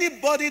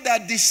 Anybody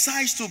that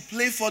decides to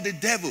play for the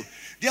devil,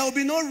 there will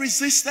be no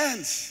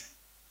resistance.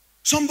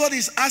 Somebody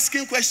is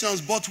asking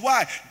questions, but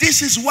why?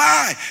 This is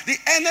why. The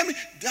enemy,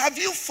 have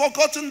you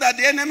forgotten that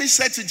the enemy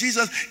said to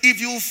Jesus, if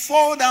you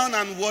fall down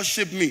and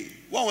worship me,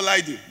 what will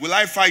I do? Will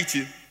I fight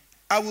you?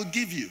 I will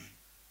give you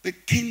the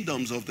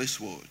kingdoms of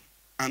this world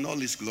and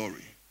all its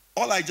glory.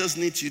 All I just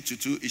need you to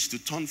do is to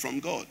turn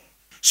from God.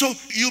 So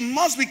you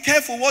must be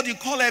careful what you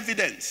call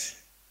evidence.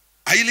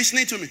 Are you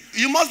listening to me?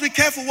 You must be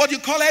careful what you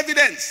call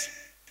evidence.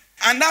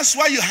 And that's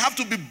why you have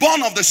to be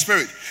born of the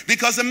Spirit.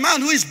 Because the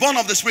man who is born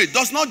of the Spirit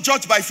does not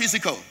judge by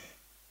physical.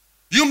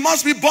 You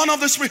must be born of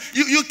the Spirit.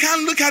 You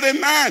can't look at a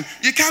man,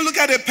 you can't look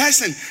at a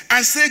person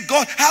and say,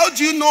 God, how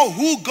do you know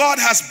who God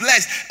has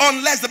blessed?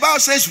 Unless the Bible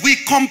says we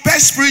compare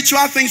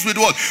spiritual things with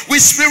what?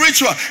 With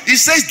spiritual. It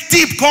says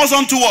deep calls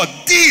unto what?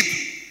 Deep.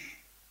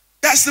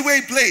 That's the way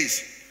it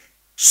plays.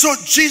 So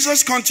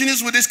Jesus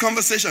continues with this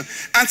conversation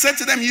and said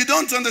to them, you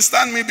don't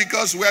understand me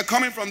because we're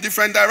coming from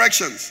different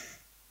directions.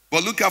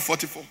 But look at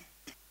 44.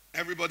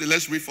 Everybody,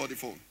 let's read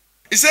 44.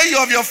 He said,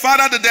 you of your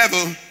father the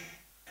devil,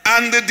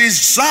 and the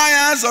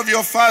desires of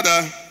your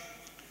father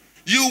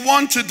you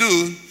want to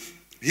do.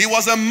 He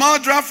was a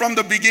murderer from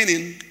the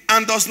beginning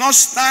and does not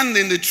stand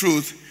in the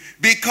truth,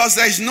 because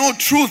there is no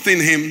truth in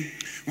him.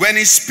 When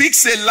he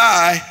speaks a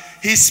lie,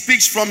 he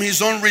speaks from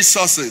his own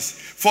resources,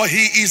 for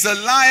he is a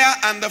liar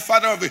and the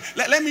father of it.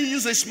 Let me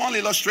use a small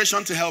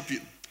illustration to help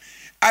you.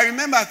 I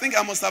remember, I think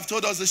I must have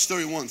told us this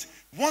story once.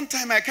 One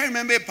time, I can't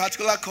remember a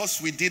particular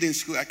course we did in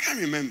school. I can't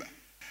remember.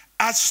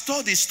 I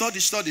studied,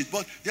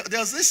 but there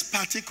was this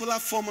particular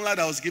formula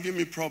that was giving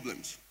me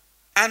problems.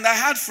 And I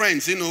had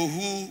friends,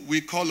 who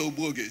we call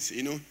oboges,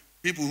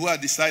 people who had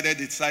decided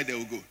they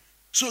will go.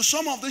 So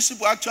some of these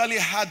people actually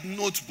had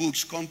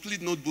notebooks,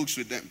 complete notebooks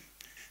with them.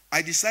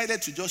 I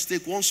decided to just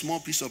take one small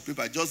piece of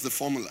paper, just the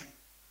formula,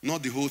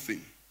 not the whole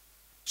thing.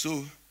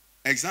 So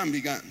exam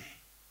began.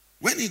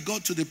 When it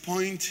got to the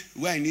point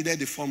where I needed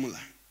the formula,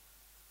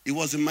 it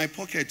was in my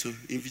pocket too.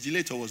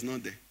 Invigilator was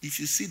not there. If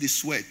you see the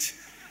sweat,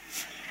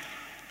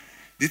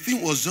 the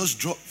thing was just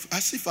dropped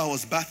as if I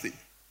was bathing.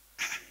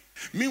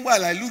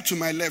 Meanwhile, I look to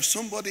my left.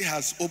 Somebody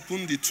has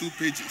opened the 2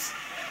 pages.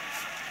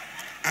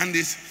 And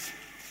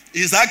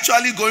is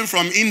actually going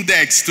from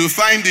index to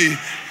find the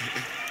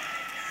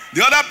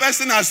other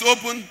person has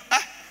opened.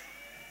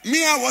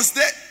 Me, I was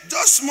there.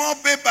 Just small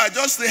paper,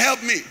 just to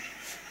help me.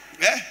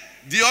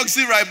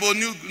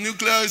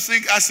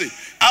 Deoxyribonucleic acid.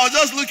 I was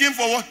just looking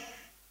for one.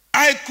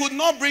 I could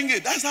not bring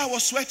it. That's how I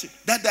was sweating.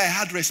 That day I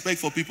had respect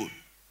for people.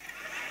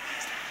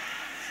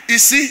 You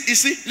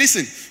see,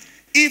 listen.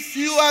 If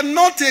you are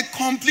not a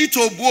complete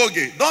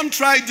obuoge, don't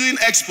try doing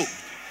expo.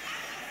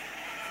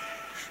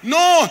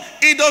 No,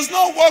 it does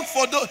not work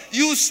for those.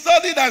 You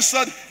studied and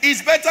studied.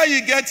 It's better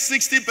you get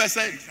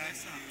 60%.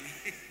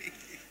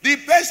 The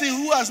person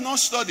who has not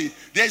studied,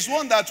 there's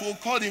one that will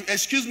call him,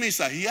 excuse me,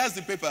 sir, he has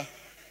the paper.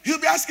 He'll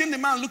be asking the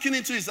man, looking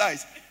into his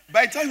eyes.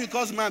 By the time he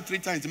calls the man 3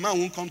 times, the man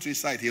won't come to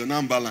his side. He'll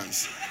now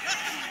balance.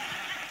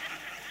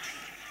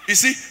 You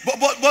see,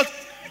 but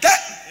that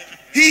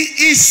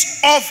he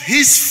is of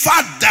his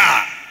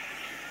father.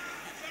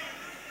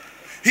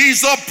 He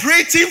is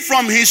operating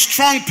from his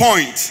strong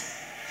point.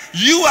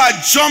 You are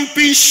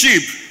jumping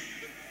ship.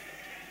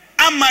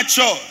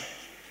 Amateur.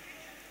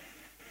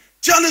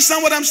 Do you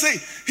understand what I'm saying?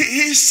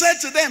 He said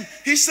to them,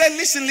 he said,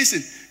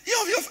 listen.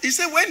 He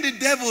said, when the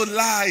devil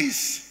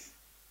lies,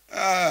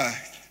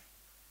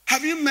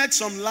 have you met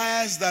some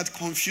liars that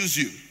confuse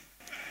you?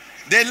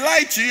 They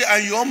lie to you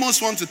and you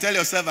almost want to tell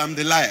yourself, I'm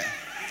the liar.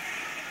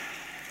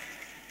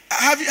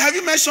 Have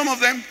you met some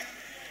of them?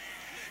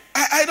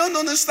 I don't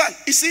understand.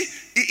 You see,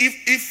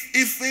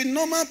 if a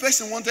normal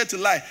person wanted to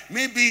lie,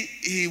 maybe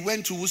he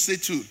went to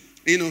Wuse too,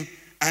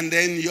 and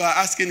then you are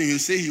asking him, you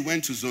say he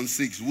went to zone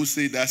 6.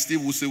 Wuse, that's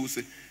still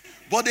Wuse.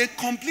 But a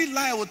complete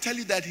liar will tell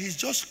you that he's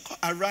just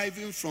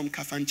arriving from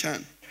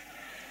Kafanchan.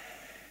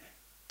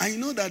 And you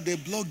know that they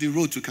block the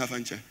road to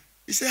Kafanchan.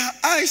 He said,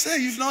 I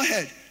say you've not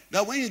heard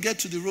that when you get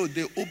to the road,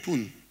 they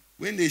open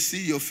when they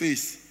see your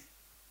face.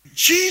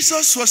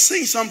 Jesus was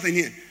saying something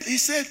here. He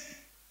said,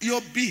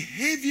 your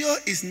behavior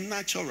is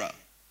natural.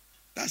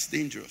 That's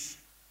dangerous.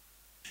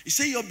 He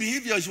said your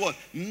behavior is what?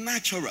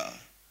 Natural.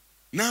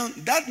 Now,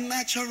 that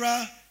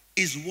natural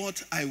is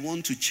what I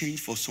want to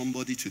change for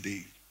somebody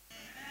today.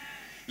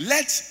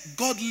 Let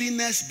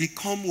godliness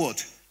become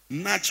what?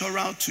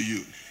 Natural to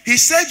you. He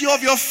said you're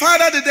of your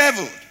father the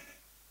devil.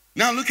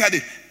 Now look at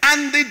it.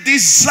 And the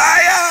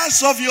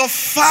desires of your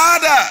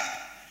father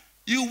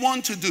you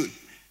want to do.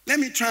 Let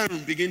me try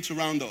and begin to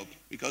round up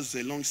because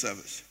it's a long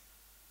service.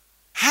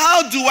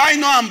 How do I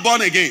know I'm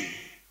born again?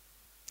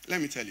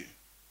 Let me tell you.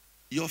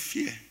 Your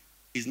fear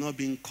is not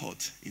being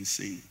caught in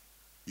sin.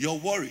 Your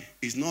worry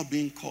is not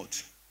being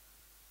caught.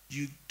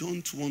 You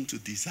don't want to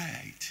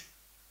desire it.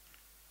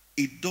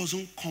 It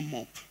doesn't come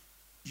up.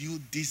 You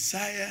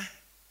desire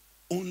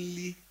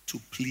only to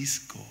please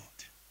God.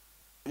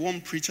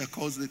 One preacher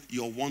calls it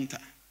your wanter.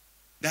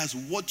 That's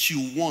what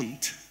you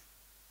want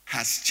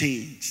has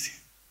changed.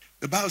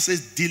 The Bible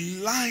says,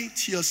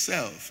 delight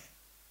yourself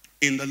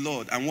in the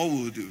Lord. And what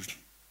will we do?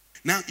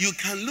 Now, you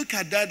can look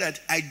at that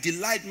I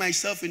delight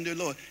myself in the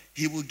Lord.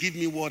 He will give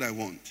me what I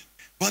want.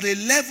 But a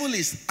level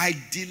is, I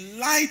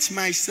delight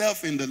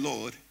myself in the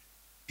Lord.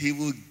 He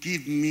will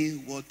give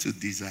me what to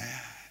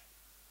desire.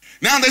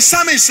 Now, the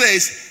psalmist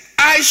says,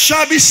 I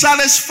shall be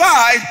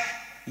satisfied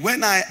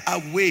when I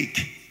awake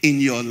in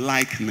your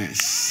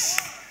likeness.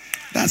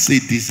 That's a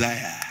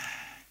desire.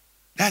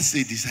 That's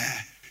a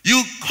desire.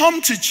 You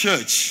come to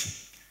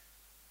church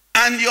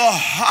and your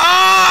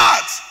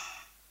heart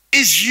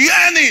is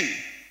yearning.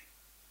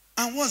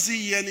 And what's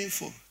he yearning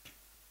for?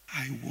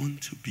 I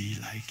want to be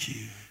like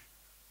you.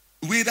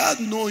 Without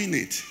knowing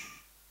it,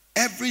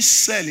 every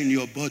cell in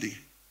your body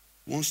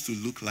wants to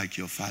look like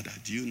your father.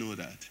 Do you know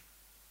that?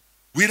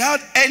 Without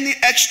any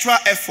extra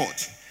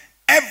effort,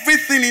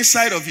 everything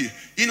inside of you.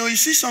 You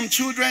see some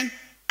children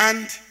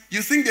and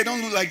you think they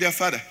don't look like their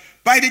father.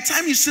 By the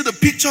time you see the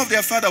picture of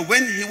their father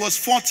when he was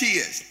 40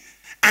 years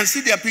and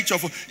see their picture,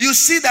 you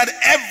see that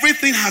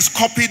everything has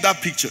copied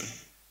that picture.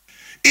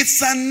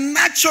 It's a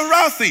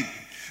natural thing.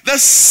 The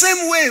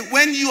same way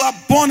when you are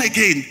born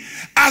again,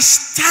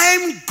 as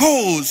time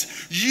goes,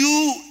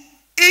 you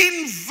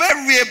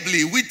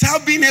invariably,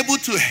 without being able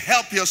to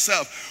help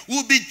yourself,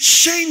 will be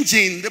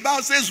changing. The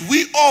Bible says,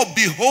 we all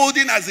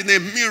beholding as in a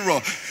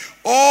mirror,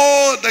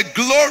 oh, the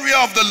glory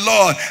of the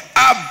Lord,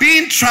 are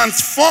being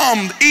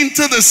transformed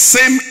into the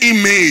same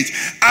image.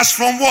 As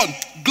from what?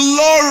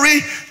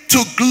 Glory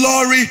to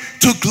glory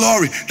to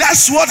glory.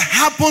 That's what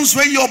happens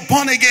when you're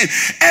born again.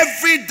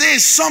 Every day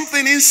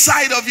something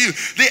inside of you,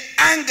 the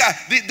anger,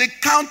 the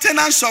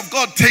countenance of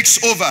God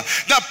takes over.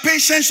 The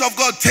patience of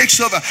God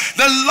takes over.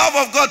 The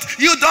love of God,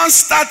 you don't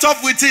start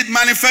off with it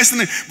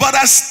manifesting it. But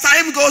as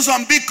time goes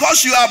on,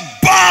 because you are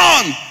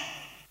born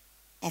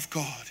of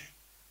God,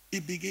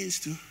 it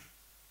begins to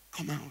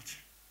come out.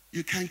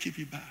 You can't keep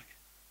it back.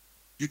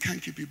 You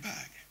can't keep it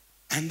back.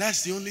 And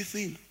that's the only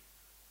thing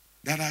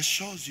that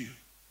assures you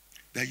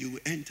that you will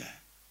enter.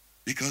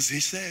 Because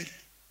he said,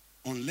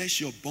 unless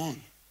you're born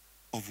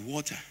of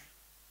water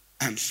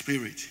and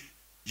spirit,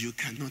 you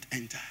cannot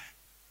enter.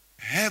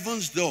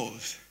 Heaven's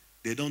doors,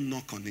 they don't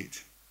knock on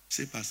it.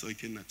 Say, Pastor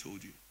Ikenna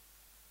told you.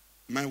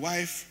 My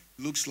wife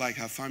looks like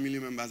her family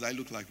members. I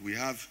look like we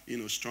have,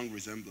 strong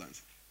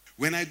resemblance.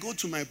 When I go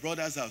to my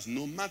brother's house,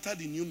 no matter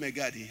the new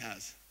megad he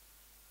has,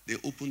 they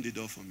open the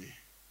door for me.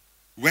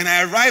 When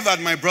I arrive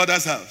at my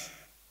brother's house,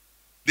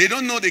 they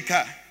don't know the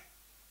car.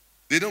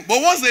 They don't,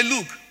 but once they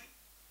look,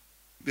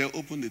 they'll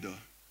open the door.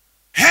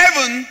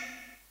 Heaven,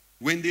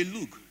 when they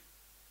look,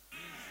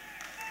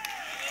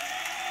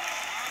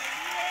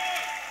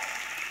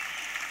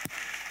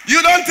 you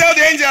don't tell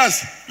the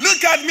angels,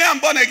 look at me, I'm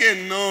born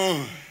again.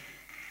 No.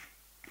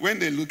 When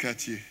they look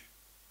at you,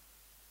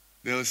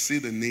 they'll see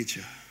the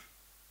nature.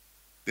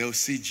 They'll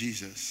see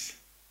Jesus.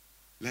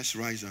 Let's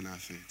rise on our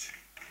feet.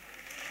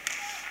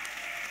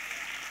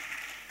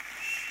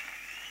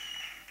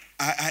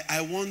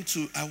 I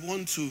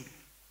want to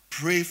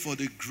pray for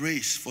the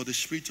grace, for the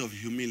spirit of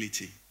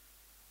humility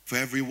for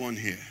everyone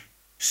here.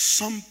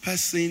 Some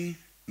person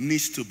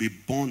needs to be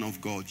born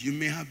of God. You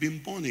may have been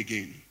born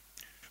again,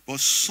 but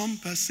some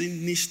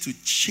person needs to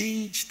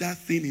change that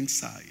thing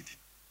inside.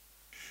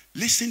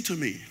 Listen to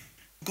me.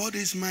 God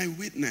is my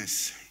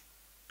witness.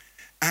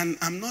 And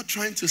I'm not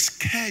trying to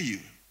scare you,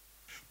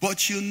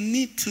 but you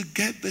need to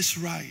get this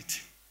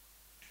right.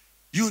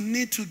 You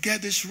need to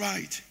get this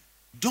right.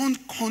 Don't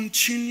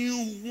continue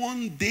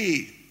one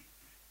day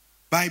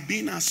by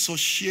being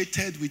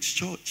associated with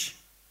church.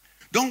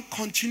 Don't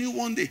continue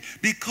one day,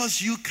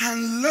 because you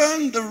can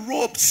learn the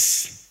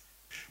ropes,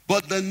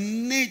 but the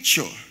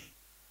nature.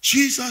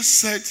 Jesus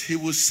said he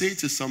will say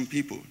to some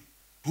people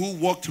who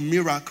worked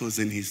miracles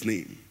in his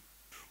name,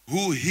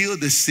 who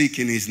healed the sick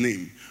in his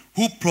name,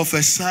 who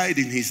prophesied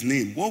in his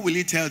name. What will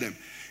he tell them?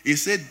 He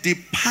said,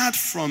 depart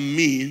from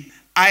me,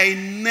 I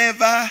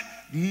never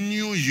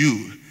knew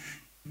you.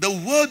 The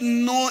word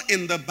know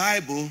in the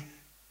Bible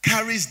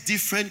carries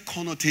different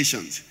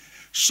connotations.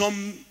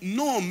 Some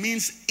know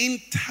means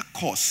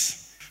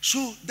intercourse.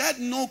 So that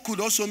know could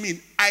also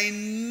mean, I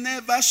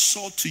never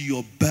saw to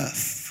your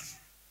birth.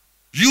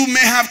 You may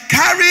have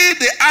carried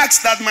the axe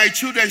that my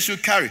children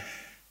should carry,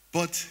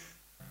 but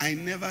I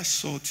never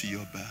saw to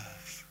your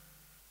birth.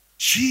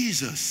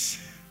 Jesus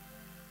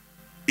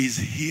is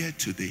here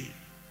today.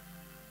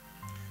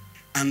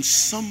 And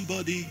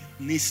somebody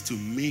needs to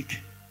make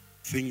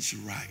things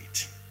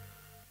right.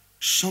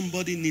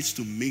 Somebody needs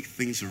to make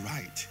things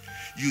right.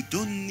 You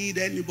don't need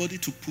anybody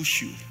to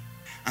push you.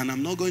 And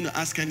I'm not going to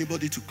ask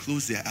anybody to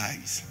close their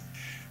eyes.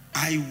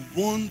 I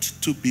want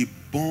to be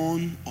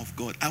born of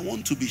God. I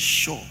want to be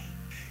sure.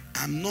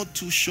 I'm not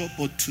too sure,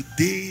 but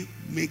today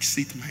makes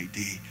it my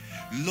day.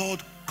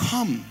 Lord,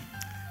 come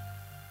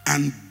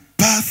and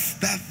birth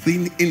that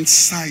thing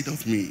inside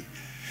of me.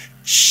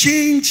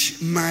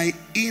 Change my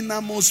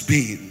innermost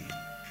being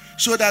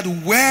so that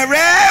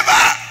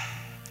wherever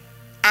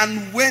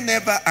and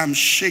whenever I'm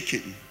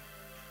shaking,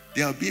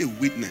 there'll be a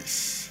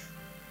witness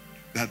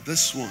that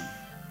this one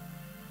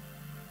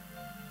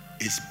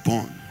is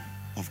born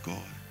of God.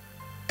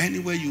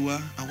 Anywhere you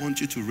are, I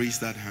want you to raise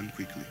that hand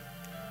quickly.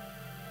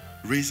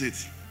 Raise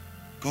it.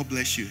 God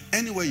bless you.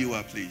 Anywhere you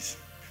are, please.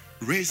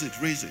 Raise it,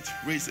 raise it,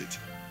 raise it,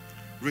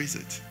 raise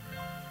it,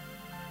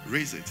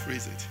 raise it,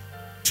 raise it.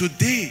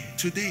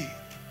 Today,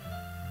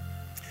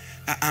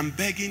 I'm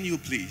begging you,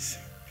 please.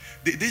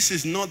 This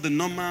is not the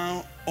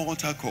normal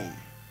altar call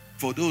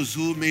for those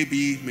who may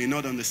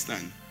not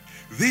understand.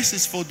 This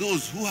is for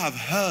those who have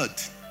heard.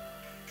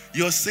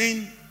 You're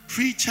saying,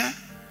 preacher,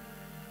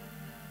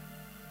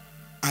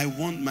 I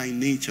want my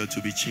nature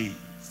to be changed.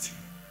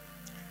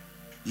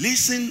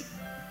 Listen,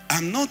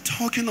 I'm not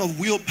talking of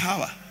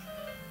willpower.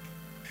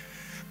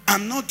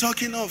 I'm not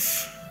talking of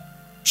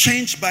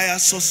change by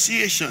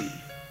association.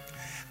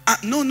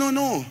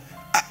 No.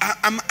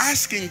 I'm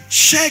asking,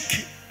 check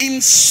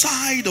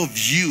inside of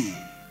you.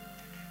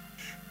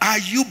 Are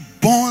you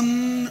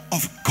born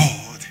of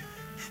God?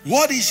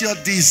 What is your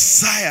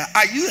desire?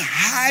 Are you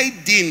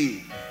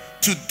hiding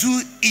to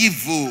do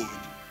evil?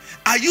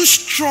 Are you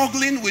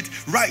struggling with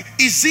right?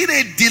 Is it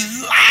a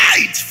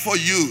delight for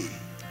you?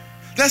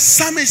 The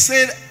psalmist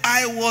said,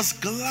 I was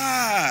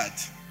glad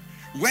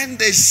when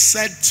they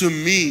said to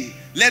me,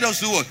 let us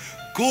do what?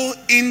 Go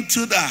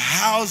into the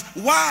house.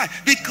 Why?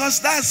 Because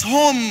that's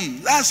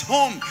home. That's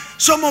home.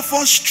 Some of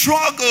us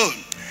struggle.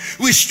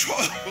 We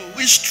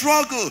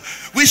struggle.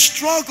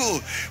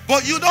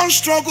 But you don't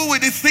struggle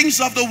with the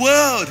things of the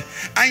world.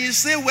 And you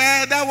say,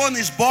 well, that one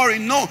is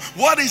boring. No,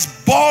 what is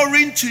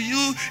boring to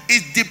you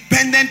is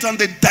dependent on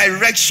the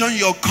direction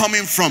you're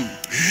coming from.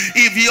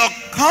 If you're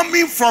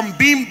coming from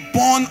being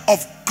born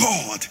of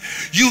God,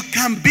 you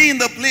can be in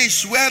the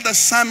place where the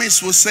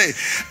psalmist will say,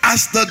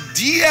 as the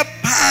deer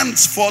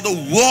pants for the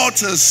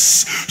waters,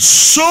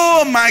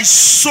 so my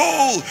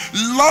soul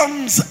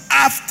longs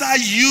after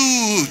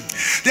you.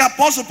 The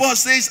Apostle Paul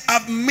says,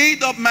 I've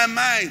made up my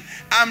mind.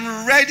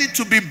 I'm ready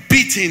to be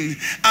beaten.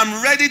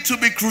 I'm ready to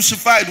be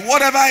crucified.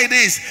 Whatever it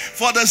is,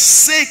 for the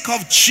sake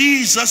of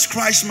Jesus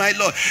Christ, my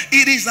Lord.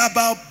 It is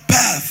about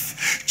birth.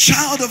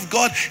 Child of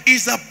God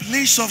is a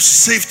place of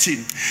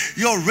safety.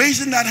 You're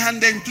raising that hand,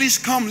 then please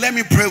come, let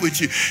me pray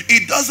with you.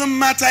 It doesn't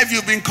matter if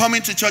you've been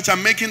coming to church.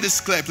 I'm making this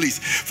clear, please.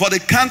 For the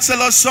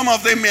counselors, some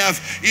of them may have,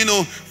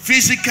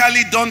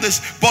 physically done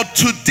this. But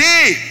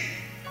today,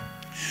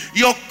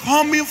 you're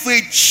coming for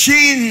a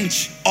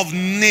change of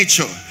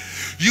nature.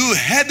 You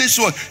heard this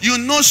word. You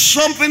know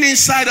something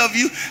inside of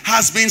you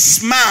has been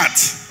smart.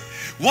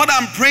 What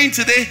I'm praying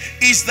today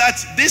is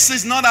that this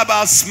is not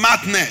about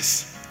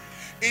smartness.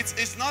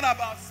 It's not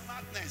about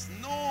smartness.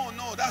 No,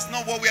 that's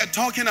not what we are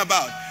talking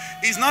about.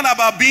 It's not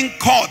about being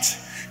caught.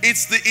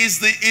 It's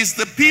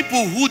the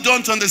people who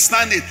don't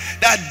understand it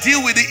that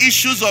deal with the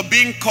issues of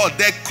being caught.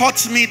 They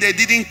caught me, they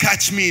didn't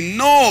catch me.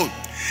 No,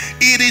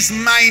 it is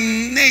my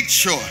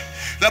nature.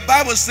 The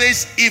Bible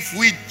says if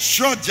we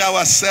judge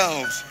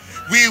ourselves,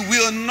 we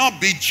will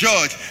not be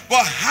judged.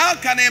 But how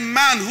can a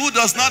man who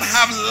does not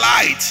have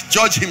light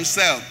judge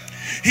himself?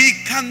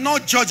 He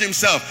cannot judge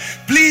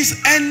himself.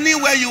 Please,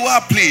 anywhere you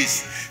are,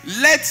 please,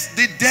 let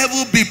the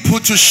devil be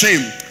put to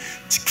shame.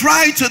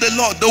 Cry to the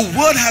Lord. The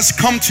word has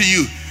come to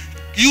you.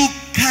 You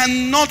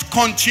cannot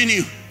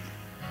continue.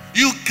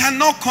 You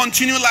cannot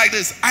continue like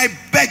this. I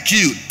beg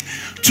you.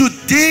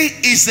 Today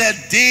is a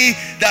day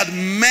that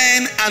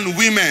men and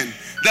women,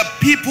 the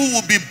people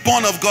will be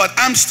born of God.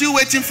 I'm still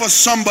waiting for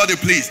somebody,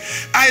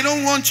 please. I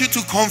don't want you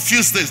to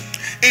confuse this.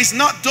 It's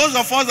not those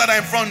of us that are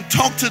in front.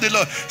 Talk to the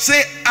Lord.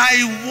 Say,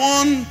 I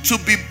want to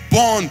be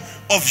born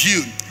of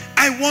you.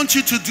 I want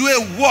you to do a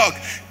work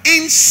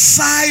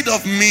inside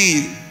of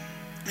me.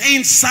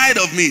 Inside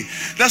of me.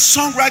 The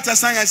songwriter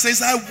sang and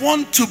says, I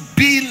want to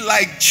be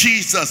like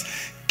Jesus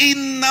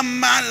in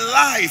my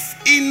life.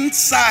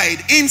 Inside.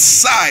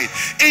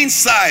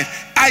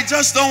 I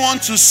just don't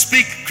want to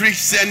speak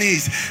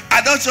Christianese.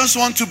 I don't just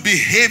want to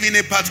behave in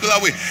a particular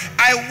way.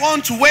 I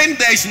want, when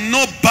there is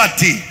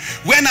nobody,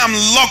 when I'm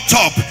locked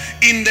up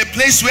in the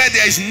place where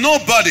there is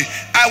nobody,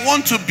 I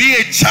want to be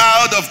a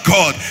child of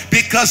God,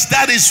 because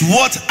that is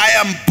what I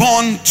am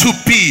born to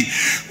be.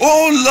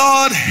 Oh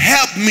Lord,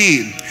 help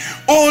me.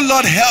 Oh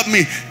Lord, help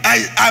me.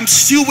 I'm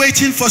still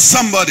waiting for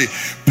somebody.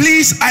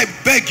 Please, I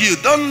beg you,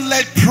 don't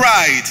let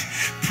pride.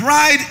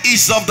 Pride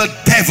is of the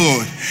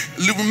devil.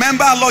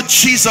 Remember our Lord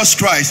Jesus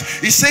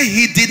Christ. He said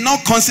he did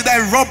not consider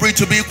robbery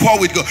to be equal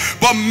with God,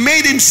 but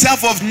made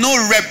himself of no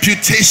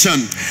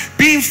reputation.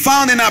 Being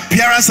found in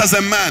appearance as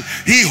a man,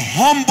 he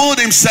humbled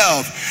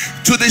himself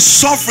to the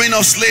suffering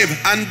of slave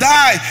and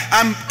died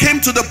and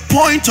came to the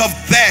point of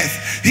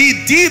death.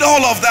 He did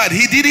all of that.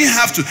 He didn't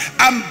have to.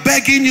 I'm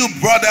begging you,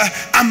 brother.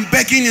 I'm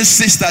begging you,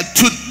 sister.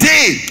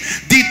 Today,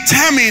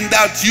 determine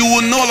that you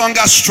will no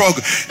longer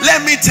struggle.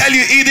 Let me tell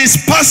you, it is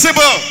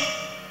possible.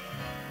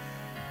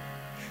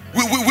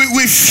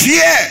 We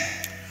fear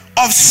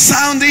of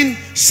sounding,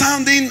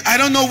 I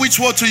don't know which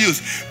word to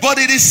use, but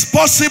it is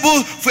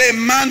possible for a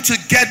man to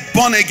get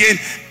born again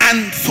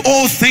and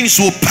all things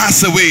will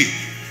pass away.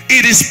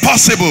 It is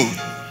possible.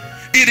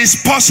 It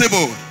is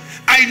possible.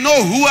 I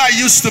know who I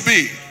used to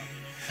be.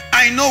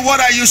 I know what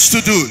I used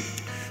to do.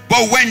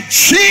 But when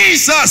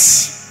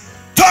Jesus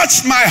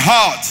touched my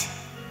heart,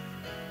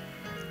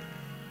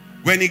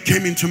 when he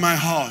came into my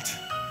heart,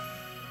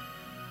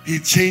 he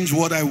changed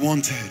what I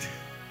wanted.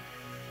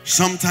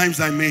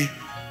 Sometimes I may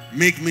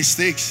make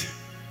mistakes,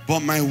 but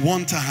my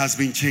wanter has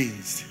been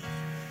changed.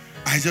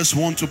 I just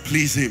want to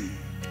please him.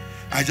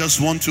 I just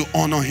want to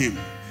honor him.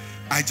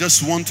 I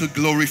just want to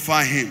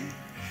glorify him.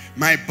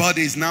 My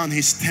body is now in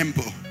his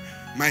temple.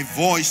 My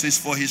voice is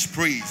for his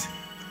praise.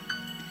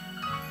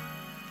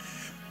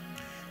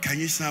 Can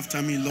you say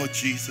after me, Lord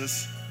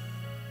Jesus,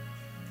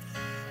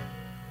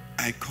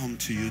 I come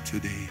to you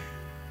today.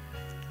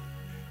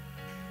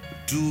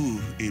 Do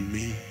in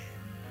me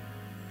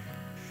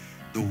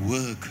the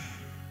work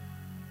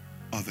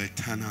of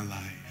eternal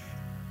life.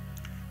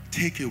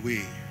 Take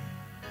away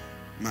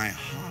my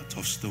heart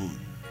of stone.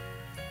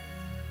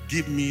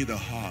 Give me the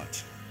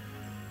heart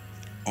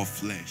of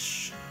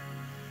flesh.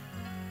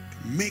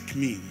 Make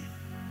me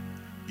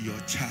your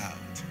child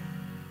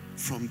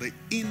from the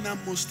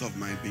innermost of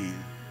my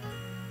being.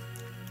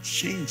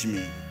 Change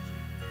me.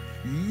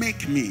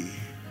 Make me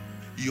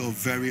your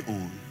very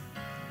own.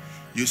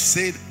 You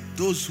said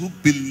those who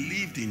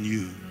believed in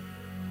you,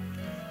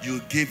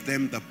 you gave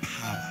them the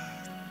power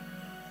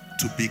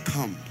to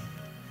become.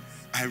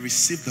 I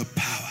receive the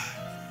power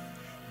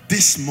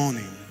this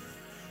morning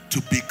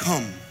to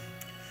become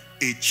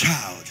a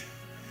child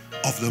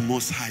of the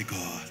Most High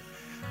God.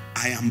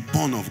 I am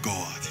born of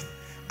God.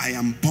 I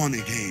am born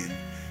again.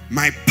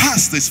 My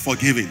past is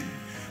forgiven.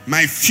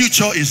 My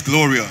future is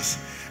glorious.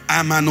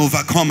 I'm an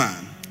overcomer.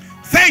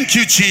 Thank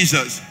you,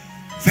 Jesus.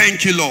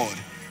 Thank you, Lord.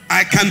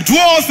 I can do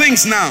all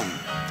things now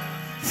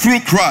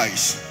through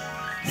Christ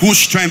who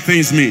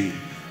strengthens me.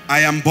 I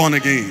am born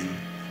again.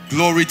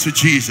 Glory to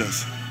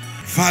Jesus.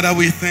 Father,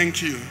 we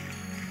thank you.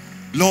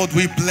 Lord,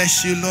 we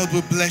bless you. Lord,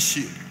 we bless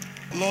you.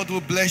 Lord, we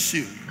bless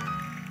you.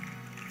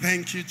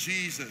 Thank you,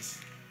 Jesus.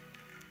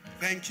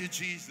 Thank you,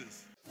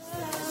 Jesus.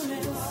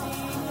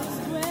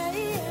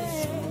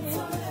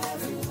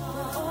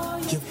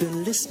 You've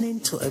been listening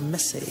to a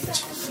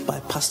message by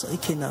Pastor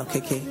Ikenna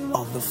Okeke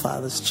of the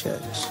Father's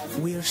Church.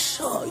 We are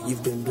sure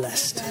you've been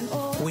blessed.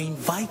 We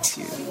invite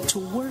you to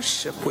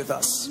worship with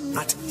us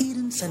at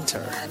Eden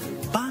Center,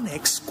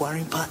 Banex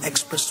Gwarimpa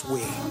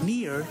Expressway,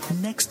 near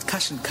Next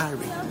Cash and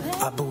Carry,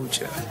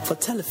 Abuja. For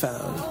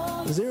telephone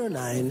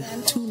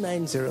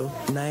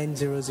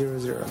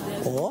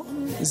 09-290-9000 or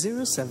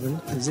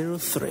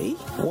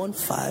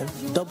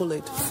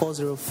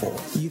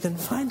 0703-1588-404. You can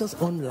find us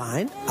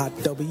online at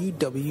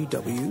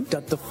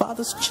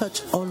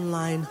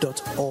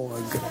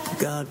www.thefatherschurchonline.org.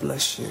 God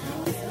bless you.